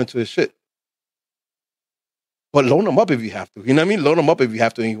and grow into his shit. But loan him up if you have to. You know what I mean? Loan him up if you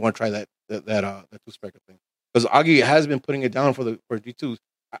have to and you want to try that two-striker thing. Because Augie has been putting it down for G2s.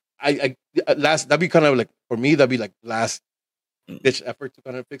 That'd be kind of like, for me, that'd be like last ditch effort to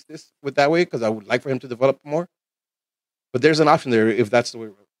kind of fix this with that way, because I would like for him to develop more. But there's an option there if that's the way.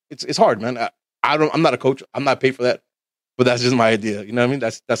 It's hard, man. I'm not a coach. I'm not paid for that. But that's just my idea. You know what I mean?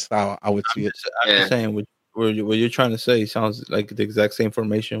 That's how I would see it. I'm just saying what you're trying to say sounds like the exact same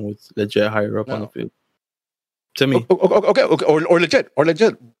formation with Legit higher up on the field. To me. Okay. Or legit.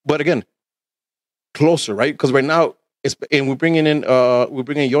 But again, closer, right? Because right now, we're bringing in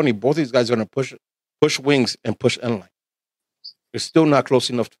Yoni. Both these guys are going to push wings and push end line. They're still not close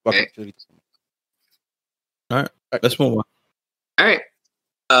enough to fucking actually. All right. Let's move on. All right.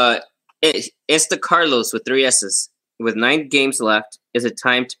 It's the Carlos with 3 S's. With 9 games left, is it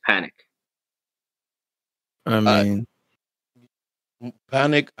time to panic? I mean,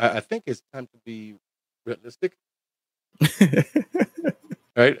 panic. I think it's time to be realistic,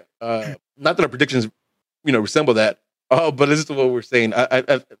 right? Not that our predictions, resemble that. But listen to what we're saying.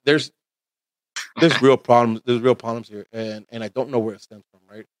 There's real problems. There's real problems here, and I don't know where it stems from.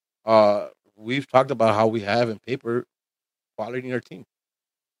 Right? We've talked about how we have in paper quality in our team.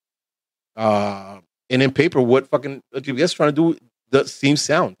 And in paper, what fucking GBS trying to do seems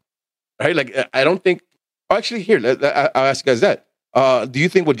sound, right? Like, I don't think. Actually, here, I'll ask you guys that. Do you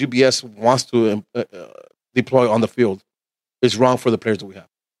think what GBS wants to deploy on the field is wrong for the players that we have?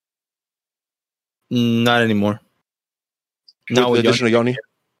 Not anymore. Not with additional Yoni?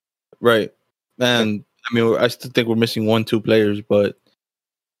 Right. And, I mean, I still think we're missing 1-2 players, but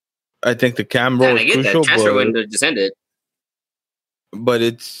I think the Cam role is crucial. That transfer window just ended. But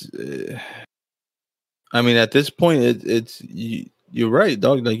it's... I mean, at this point, you're right,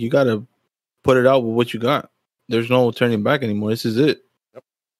 dog. Like, you got to put it out with what you got. There's no turning back anymore. This is it. Yep.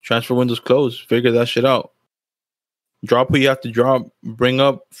 Transfer window's closed. Figure that shit out. Drop who you have to drop. Bring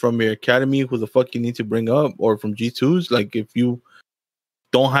up from your academy who the fuck you need to bring up, or from G2s. Like, if you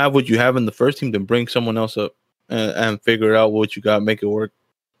don't have what you have in the first team, then bring someone else up and figure out what you got. Make it work.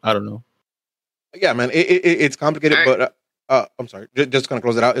 I don't know. Yeah, man. It's complicated, but I'm sorry. Just gonna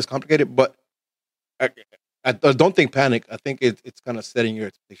close it out. It's complicated, but I don't think panic. I think it's kind of setting your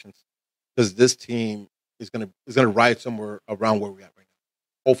expectations, because this team is gonna ride somewhere around where we're at right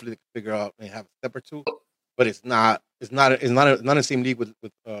now. Hopefully, they can figure out and have a step or two, but it's not in the same league with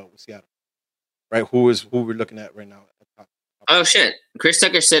Seattle, right? Who we're looking at right now. Oh shit! Chris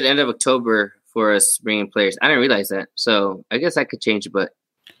Tucker said end of October for us bringing players. I didn't realize that, so I guess I could change it. But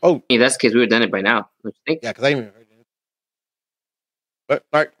that's the case. We would have done it by now. What you think? Yeah, because I even heard it. But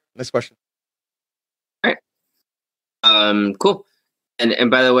all right, next question. Cool.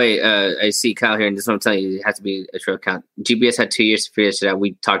 And by the way, I see Kyle here, and just want to tell you, it has to be a true account. GBS had 2 years to figure this out.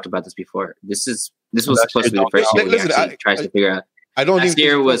 We talked about this before. This was supposed to be the first year we actually tries to figure out. I don't Last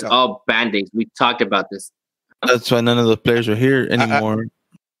year was all band-aids. We talked about this. That's why none of the players are here anymore.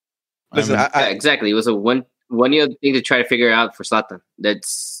 Exactly. It was a one-year thing to try to figure out for Zlatan.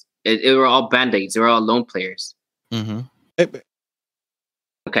 It were all band-aids. They were all lone players. Mm-hmm.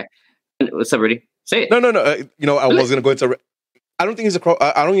 Okay. What's up, Rudy? Say it. No. I was gonna go into. I don't think he's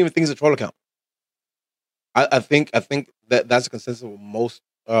I don't even think he's a troll account. I think that's a consensus with most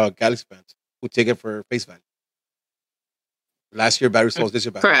Galaxy fans. who take it for face value. Last year, battery souls. This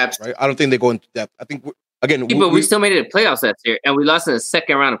year, battery Perhaps. souls, right? I don't think they go into depth. I think again, Yeah, but we still made it to playoffs last year, and we lost in the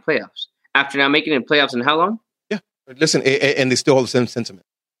second round of playoffs. After not making it in playoffs in how long? Yeah, listen, and they still hold the same sentiment,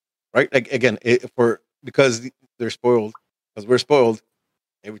 right? Like again, because they're spoiled, because we're spoiled.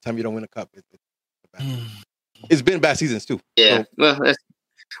 Every time you don't win a cup, it's been bad seasons too. Yeah. So,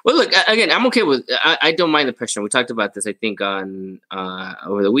 Well, look again. I'm okay with. I don't mind the pressure. We talked about this. I think on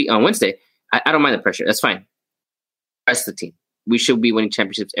over the week on Wednesday. I don't mind the pressure. That's fine. Rest of the team. We should be winning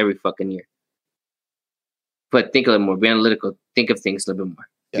championships every fucking year. But think a little more. Be analytical. Think of things a little bit more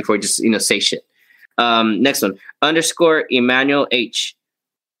before just say shit. Next one. _ Emmanuel H.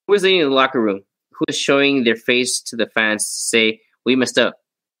 Who is in the locker room? Who is showing their face to the fans to say we messed up?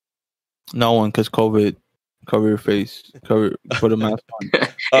 No one, because COVID. Cover your face. Put a mask on.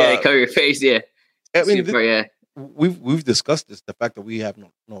 Cover your face. Yeah. I mean, we've discussed this. The fact that we have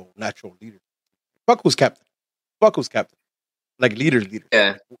no natural leader. Fuck who's captain. Like leader.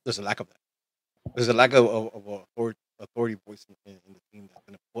 Yeah. There's a lack of that. There's a lack of authority voice in the team that's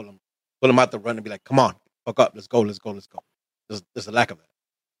gonna pull them out the run and be like, come on, fuck up, let's go. There's a lack of that.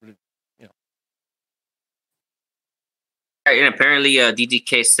 Right, and apparently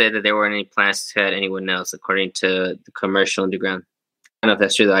DDK said that there weren't any plans to add anyone else, according to the commercial underground. I don't know if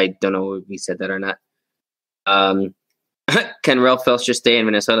that's true. I don't know if he said that or not. Can Ralph Felcher stay in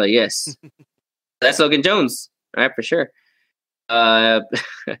Minnesota? Yes. That's Logan Jones. All right, for sure.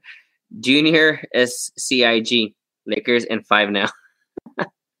 Junior SCIG. Lakers in 5 now.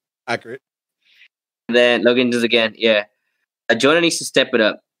 Accurate. And then Logan does again. Yeah. Jonah needs to step it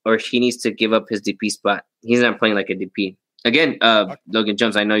up, or he needs to give up his DP spot. He's not playing like a DP. Again, Logan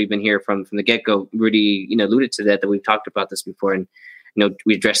Jones, I know you've been here from the get-go. Rudy, alluded to that we've talked about this before, and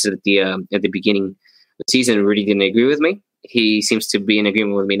we addressed it at the beginning of the season. Rudy didn't agree with me. He seems to be in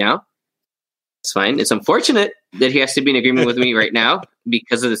agreement with me now. It's fine. It's unfortunate that he has to be in agreement with me right now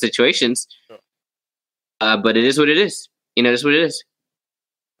because of the situations. But it is what it is. It's what it is.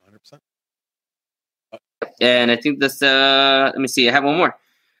 100%. And I think that's let me see. I have one more.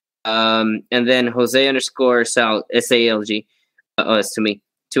 And then Jose _ SALG. It's to me.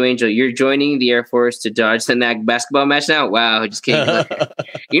 To Angel, you're joining the Air Force to dodge the NAC basketball match now? Wow, just kidding.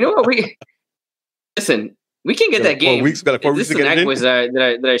 You know what? Listen, we can get that game. 4 weeks, got 4 weeks to get it in. The NAC boys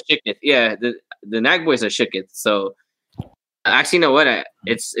that are shook it. Yeah, the NAC boys are shook it. So actually, you know what?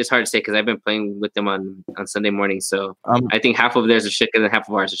 It's hard to say because I've been playing with them on Sunday morning. So I think half of theirs are shook and half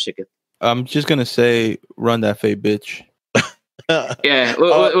of ours are shook it. I'm just gonna say, run that fade, bitch. Yeah,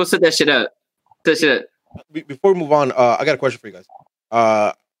 we'll set that shit up. Before we move on, I got a question for you guys.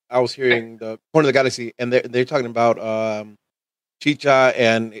 I was hearing the Corner of the Galaxy, and they're talking about Chicha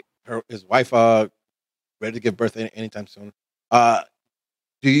and his wife ready to give birth anytime soon.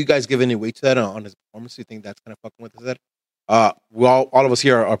 Do you guys give any weight to that on his performance? Do you think that's kind of fucking with his head? All of us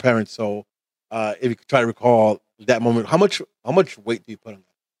here are parents, so if you could try to recall that moment, how much weight do you put on that?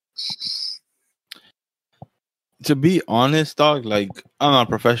 To be honest, dog, like I'm not a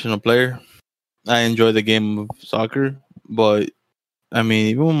professional player. I enjoy the game of soccer, but I mean,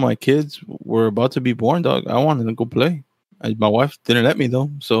 even when my kids were about to be born, dog, I wanted to go play. My wife didn't let me though,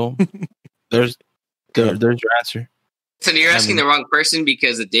 so there's your answer. So you're asking the wrong person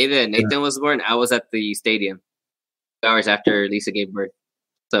because the day that Nathan was born, I was at the stadium 2 hours after Lisa gave birth.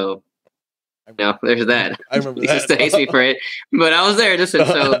 So there's that. I remember Lisa that. still hates me for it, but I was there. Listen,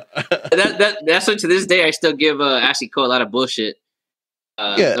 so that's what to this day I still give Ashley Cole a lot of bullshit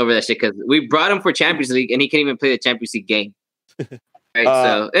over that shit because we brought him for Champions League and he can't even play the Champions League game. Right.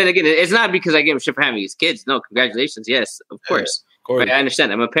 So, and again, it's not because I gave him shit for having his kids. No, congratulations. Yes, of course. Right, I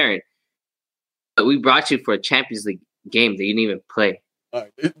understand. I'm a parent, but we brought you for a Champions League game that you didn't even play. All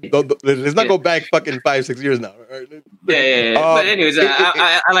right. Let's not go back fucking 5-6 years now. Right? Yeah. But anyways,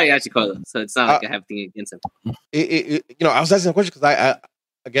 I like Ashley Cole, so it's not like I have anything against him. I was asking a question because I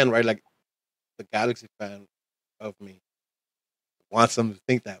again, right, like the Galaxy fan of me wants them to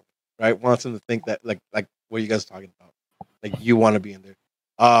think that way, right? Wants them to think that like what you guys are talking about, like you want to be in there.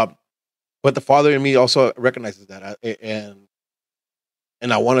 But the father in me also recognizes that,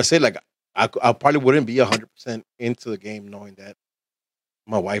 and I want to say like I probably wouldn't be 100% into the game knowing that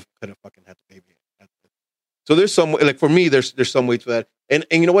my wife could have fucking had the baby. So there's some like for me, there's some way to that, and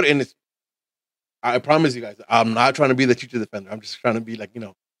you know what? And it's I promise you guys, I'm not trying to be the Chicha defender. I'm just trying to be like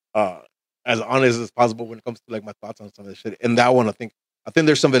as honest as possible when it comes to like my thoughts on some of this shit. And that one, I think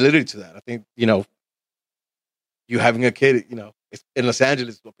there's some validity to that. I think you having a kid, it's in Los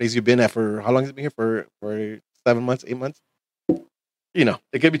Angeles, the place you've been at for how long has it been here for 7 months, 8 months? It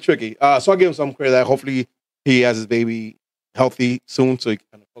can be tricky. So I'll give him some credit that hopefully he has his baby healthy soon so he can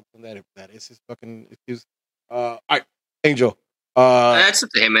kind of focus on that if that is his fucking excuse. All right, Angel. That's up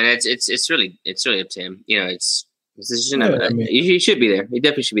to him, man. It's really up to him. You know, it's his decision. He should be there. He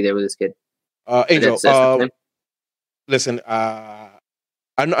definitely should be there with his kid. Angel, listen. I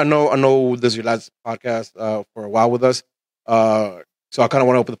know this is your last podcast for a while with us. So I kind of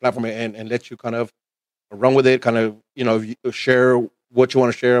want to open the platform and let you kind of run with it. Kind of, you know, share what you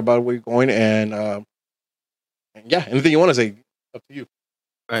want to share about where you're going, and yeah, anything you want to say, up to you.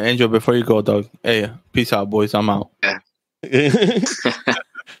 All right, Angel, before you go, dog. Hey, peace out, boys. I'm out. Yeah. I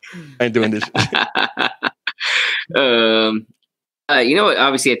ain't doing this. You know what?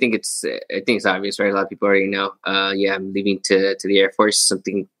 Obviously, I think it's obvious, right? A lot of people already know. Yeah, I'm leaving to the Air Force.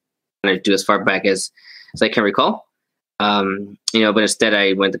 Something I'm gonna do as far back as I can recall. You know, but instead,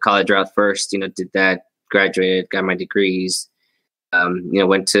 I went the college route first. You know, did that, graduated, got my degrees. You know,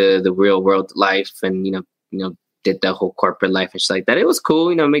 went to the real world life, and you know, did the whole corporate life and shit like that. It was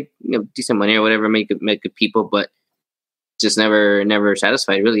cool. You know, make decent money or whatever, make good people, but just never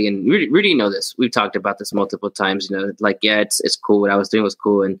satisfied really. And Rudy, you know this. We've talked about this multiple times. You know, like, yeah, it's cool. What I was doing was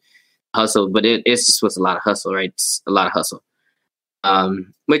cool and hustle, but it's just was a lot of hustle, right? It's a lot of hustle.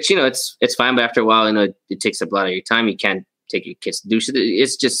 Which, you know, it's fine, but after a while, you know, it takes up a lot of your time. You can't take your kids to do shit.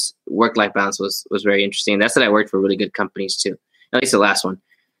 It's just work-life balance was very interesting. That's that I worked for really good companies too. At least the last one.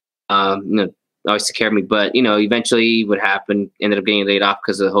 You know, always took care of me. But, you know, eventually what happened, ended up getting laid off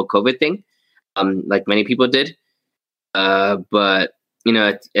because of the whole COVID thing. Like many people did. But, you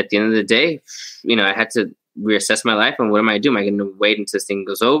know, at the end of the day, you know, I had to reassess my life and what am I doing? Am I going to wait until this thing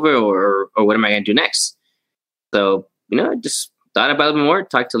goes over or what am I going to do next? So, you know, I just thought about it more,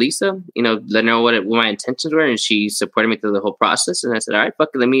 talked to Lisa, you know, let her know what my intentions were. And she supported me through the whole process. And I said, all right,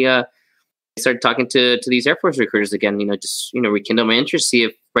 fuck it, let me, start talking to these Air Force recruiters again, you know, just, you know, rekindle my interest, see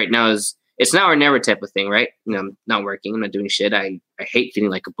if right now it's now or never type of thing, right? You know, I'm not working, I'm not doing shit. I hate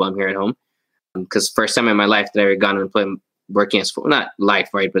feeling like a bum here at home. Because first time in my life that I ever gone and put working as not life,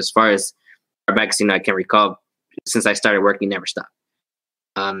 right? But as far as our back, you know, I can recall since I started working, never stopped.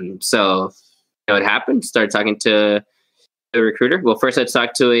 So you know, it happened. Started talking to a recruiter. Well, first I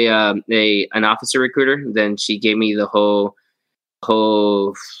talked to an officer recruiter. Then she gave me the whole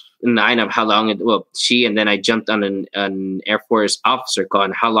nine of how long and then I jumped on an Air Force officer call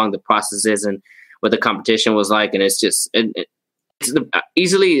and how long the process is and what the competition was like. And it's just it's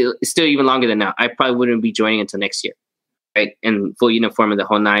easily still even longer than now. I probably wouldn't be joining until next year, right? And full uniform and the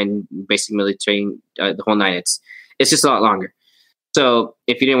whole nine, basic military, the whole nine. It's just a lot longer. So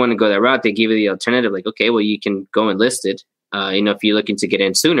if you didn't want to go that route, they give you the alternative, like, okay, well, you can go enlisted. You know, if you're looking to get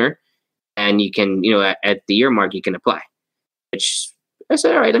in sooner, and you can, you know, at the year mark, you can apply. Which I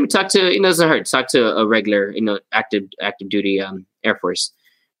said, all right, let me talk to. It doesn't hurt. Talk to a regular, you know, active duty Air Force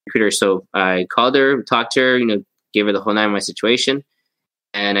recruiter. So I called her, talked to her, you know, gave her the whole nine of my situation.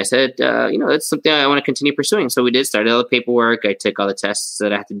 And I said, you know, that's something I want to continue pursuing. So we did start all the paperwork. I took all the tests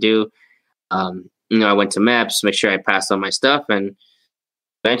that I had to do. You know, I went to MEPS, make sure I passed all my stuff. And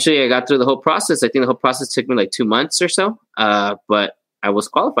eventually I got through the whole process. I think the whole process took me like 2 months or so. But I was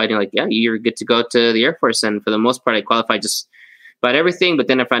qualified. And like, yeah, you're good to go to the Air Force. And for the most part, I qualified just about everything. But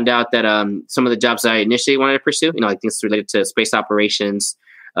then I found out that some of the jobs I initially wanted to pursue, you know, like things related to space operations,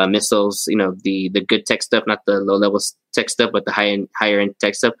 missiles, you know, the good tech stuff, not the low level tech stuff, but the higher end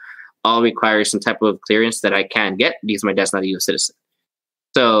tech stuff, all requires some type of clearance that I can get because my dad's not a U.S. citizen.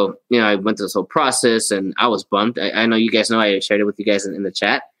 So, you know, I went through this whole process and I was bummed. I know you guys know I shared it with you guys in the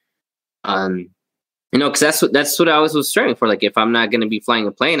chat. You know, because that's what I was striving for. Like, if I'm not going to be flying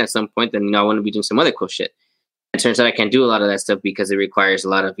a plane at some point, then, you know, I want to be doing some other cool shit. It turns out I can't do a lot of that stuff because it requires a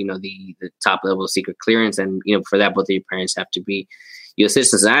lot of, you know, the top level secret clearance. And, you know, for that, both of your parents have to be U.S.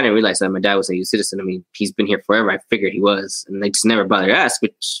 citizens. And I didn't realize that my dad was a U.S. citizen. I mean, he's been here forever. I figured he was. And they just never bothered to ask,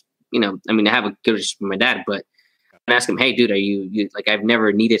 which, you know, I mean, I have a good relationship with my dad, but I ask him, hey, dude, are you like, I've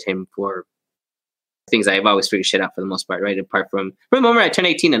never needed him for things. I've always figured shit out for the most part, right? Apart from the moment I turned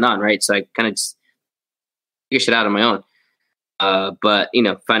 18 and on, right? So I kind of just figure shit out on my own. But, you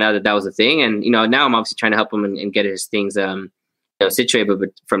know, find out that was a thing. And, you know, now I'm obviously trying to help him and get his things, you know, situated. But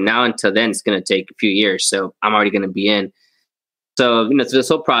from now until then, it's going to take a few years. So I'm already going to be in. So, you know, through this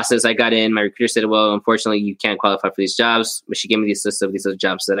whole process, I got in. My recruiter said, well, unfortunately, you can't qualify for these jobs. But she gave me this list of these other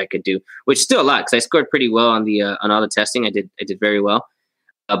jobs that I could do, which is still a lot because I scored pretty well on the on all the testing. I did very well.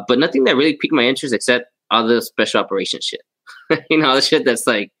 But nothing that really piqued my interest except all the special operations shit. You know, all the shit that's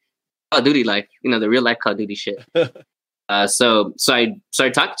like Call of Duty life, you know, the real life Call of Duty shit. So I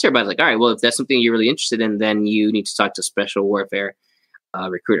started talking to her about it, like, all right, well, if that's something you're really interested in, then you need to talk to a special warfare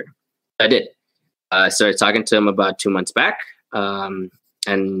recruiter. I did. I started talking to him about 2 months back.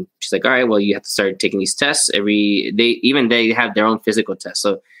 And she's like, all right, well, you have to start taking these tests they have their own physical tests.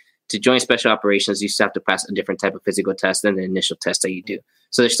 So to join special operations, you still have to pass a different type of physical test than the initial test that you do.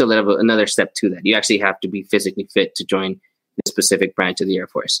 So there's still another step to that. You actually have to be physically fit to join the specific branch of the Air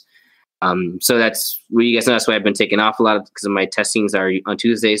Force. So that's where you guys know that's why I've been taking off a lot because of my testings are on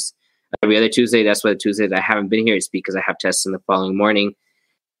Tuesdays. Every other Tuesday, that's why the Tuesday that I haven't been here is because I have tests in the following morning.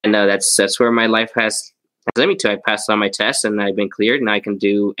 And that's where my life has led me to. I passed all my tests and I've been cleared. Now I can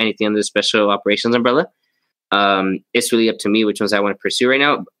do anything under the special operations umbrella. It's really up to me which ones I want to pursue right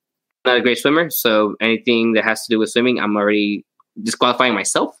now. I'm not a great swimmer, so anything that has to do with swimming, I'm already disqualifying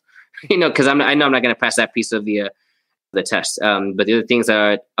myself. Because I know I'm not going to pass that piece of the test. But the other things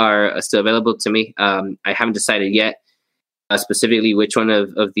are still available to me. I haven't decided yet specifically which one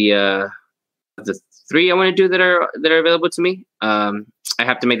of the 3 I want to do that are available to me. I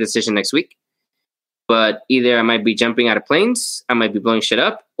have to make the decision next week. But either I might be jumping out of planes, I might be blowing shit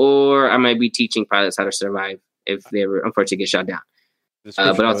up, or I might be teaching pilots how to survive if they ever unfortunately get shot down.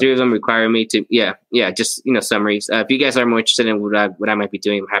 But all 3 of them require me to, just summaries. If you guys are more interested in what I might be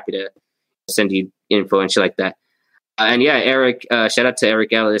doing, I'm happy to send you info and shit like that. And Eric, shout out to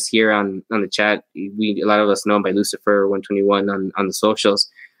Eric Ellis here on the chat. A lot of us know him by Lucifer 121 on the socials.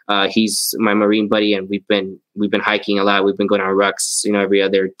 He's my Marine buddy, and we've been hiking a lot. We've been going on rucks, every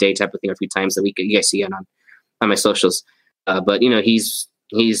other day type of thing, a few times a week. You guys see it on my socials. But he's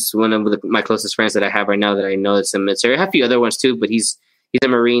one of my closest friends that I have right now that I know that's in the military. I have a few other ones too, but he's a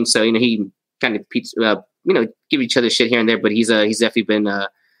Marine, so he kind of give each other shit here and there. But he's definitely been a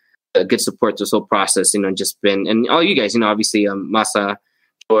good support to this whole process. Just been, and all you guys, obviously Masa,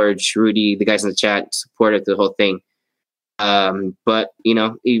 George, Rudy, the guys in the chat supported the whole thing. But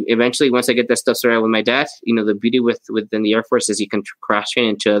eventually, once I get that stuff sorted out with my dad, the beauty within the Air Force is you can cross train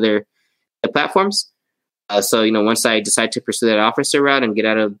into other platforms. So once I decide to pursue that officer route and get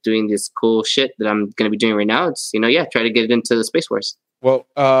out of doing this cool shit that I'm going to be doing right now, it's try to get it into the Space Force. Well,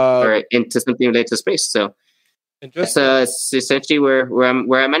 or into something related to space. So that's essentially where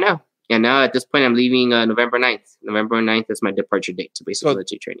I'm at now. And now at this point, I'm leaving November 9th. November 9th is my departure date to basic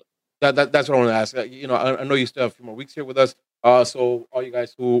military training. That's what I want to ask. I know you still have a few more weeks here with us. So all you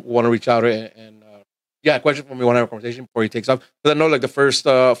guys who want to reach out and question for me, want to have a conversation before he takes off. Because I know like the first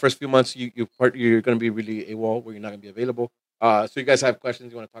few months you're going to be really AWOL, where you're not going to be available. So you guys have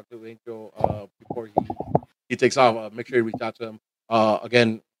questions you want to talk to Angel before he takes off. Make sure you reach out to him.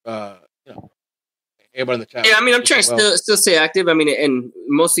 Again, everybody in the chat. Yeah, I'm trying to still stay active. And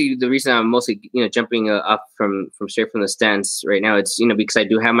mostly the reason I'm jumping up from straight from the stands right now, it's because I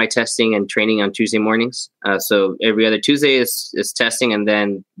do have my testing and training on Tuesday mornings. So every other Tuesday is testing, and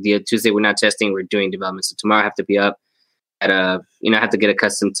then the Tuesday we're not testing, we're doing development. So tomorrow I have to be up at I have to get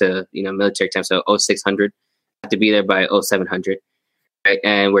accustomed to military time. So 0600, I have to be there by 0700. Right?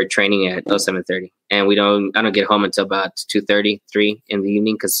 And we're training at 0730, and I don't get home until about 2:30, 3 in the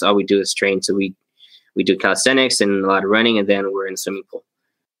evening, because all we do is train. So we do calisthenics and a lot of running, and then we're in the swimming pool.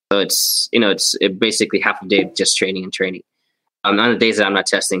 So it's basically half a day of just training and training on the days that I'm not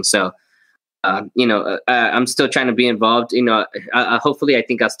testing. So I'm still trying to be involved. Hopefully I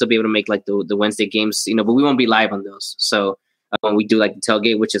think I'll still be able to make like the Wednesday games. But we won't be live on those. So when we do like the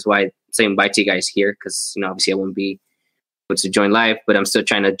tailgate, which is why I'm saying bye to you guys here, because obviously I won't be to join live, but I'm still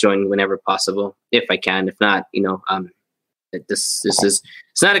trying to join whenever possible if I can. If not, this is,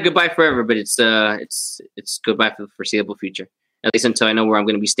 it's not a goodbye forever, but it's goodbye for the foreseeable future, at least until I know where I'm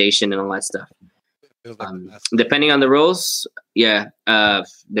going to be stationed and all that stuff. Depending on the roles,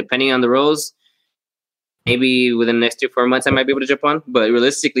 maybe within the next 2-4 months I might be able to jump on, but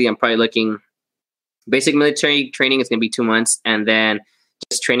realistically I'm probably looking basic military training is going to be 2 months, and then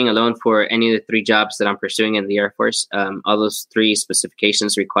just training alone for any of the 3 jobs that I'm pursuing in the Air Force. All those 3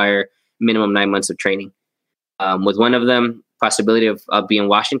 specifications require minimum 9 months of training. With one of them, possibility of being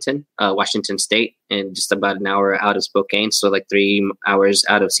Washington State, and just about an hour out of Spokane, so like 3 hours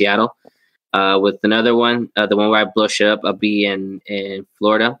out of Seattle. With another one, the one where I blow shit up, I'll be in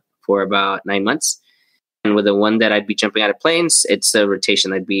Florida for about 9 months. And with the one that I'd be jumping out of planes, it's a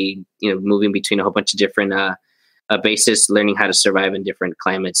rotation. I'd be moving between a whole bunch of different bases, learning how to survive in different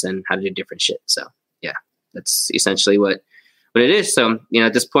climates and how to do different shit. So yeah, that's essentially what it is. So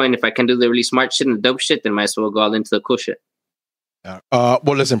at this point, if I can do the really smart shit and the dope shit, then might as well go all into the cool shit. Yeah.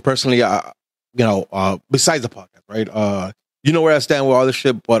 Well, listen, personally, besides the podcast, right? Where I stand with all this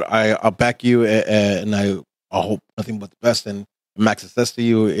shit, but I'll back you, and I hope nothing but the best and max success to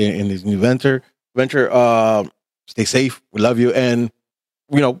you in this new venture. Stay safe. We love you, and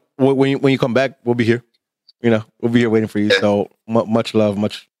when you come back, we'll be here. We'll be here waiting for you. So much love,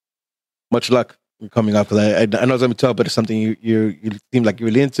 much luck. coming up, because I know it's gonna be tough, but it's something you seem like you're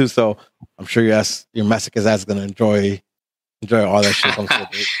really into. So I'm sure your masochist ass is gonna enjoy all that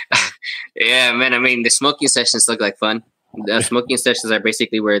shit. Yeah, man. I mean, the smoking sessions look like fun. The smoking sessions are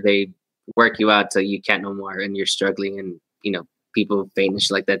basically where they work you out till you can't no more, and you're struggling, and people faint and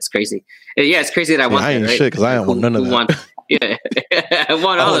shit like that. It's crazy. Yeah, it's crazy that I want. I ain't that, right? shit because I don't want none of that. Yeah, I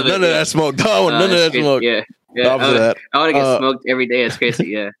want all of it. None of that smoke. I want none of that crazy. smoke. Yeah. I want to get smoked every day. It's crazy.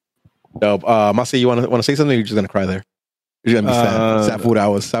 Yeah. No, Masi, you want to say something? Or you're just gonna cry there. You're gonna be sad. Sad food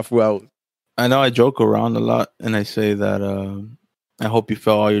hours. I know I joke around a lot, and I say that I hope you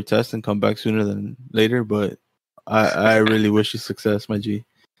fail all your tests and come back sooner than later. But I really wish you success, my G.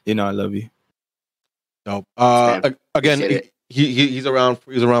 I love you. No. Again, he's around.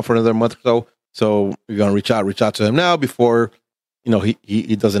 He's around for another month or so. So you're gonna reach out to him now before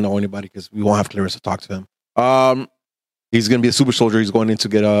he doesn't know anybody, because we won't have clearance to talk to him. He's gonna be a super soldier. He's going in to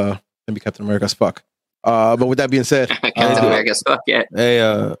get be Captain America as fuck. But with that being said, Captain America as fuck. Yeah.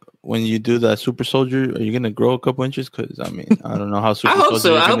 Hey, when you do that super soldier, are you gonna grow a couple inches? Because I don't know how super. I hope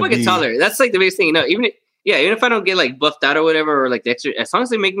so. I hope I get be. taller. That's like the biggest thing. Even if I don't get like buffed out or whatever, or like the extra, as long as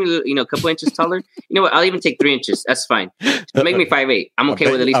they make me a couple inches taller, you know what? I'll even take 3 inches. That's fine. Just make me 5'8". I'm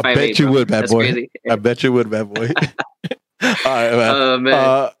okay with at least 5'8". I bet you would, bad That's boy. crazy. I bet you would, bad boy. All right,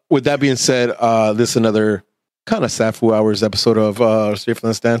 man. With that being said, this is another kind of Safu Hours episode of Straight from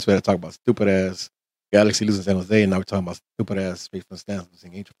the Stands. We had to talk about stupid ass Galaxy losing San Jose, and now we're talking about stupid ass Straight from the Stands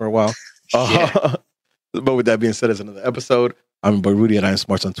losing Angel for a while. But with that being said, it's another episode. I'm your boy Rudy, and I am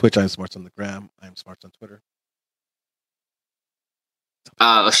Smarts on Twitch. I am Smarts on the gram. I am Smarts on Twitter.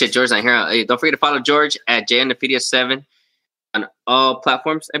 Oh shit, George's not here. Hey, don't forget to follow George at JNDepedia7 on all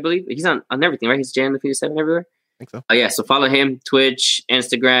platforms. I believe he's on everything, right? He's JNDepedia7 everywhere. I think so. Yeah, so follow him: Twitch,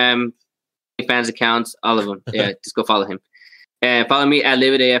 Instagram, fans accounts, all of them. Yeah, just go follow him. And follow me at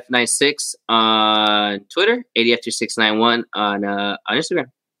LividAF96 on Twitter, ADF2691 on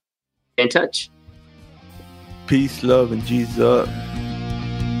Instagram. Stay in touch. Peace, love, and Jesus up.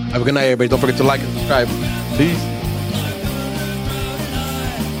 Have a good night, everybody. Don't forget to like and subscribe. Peace.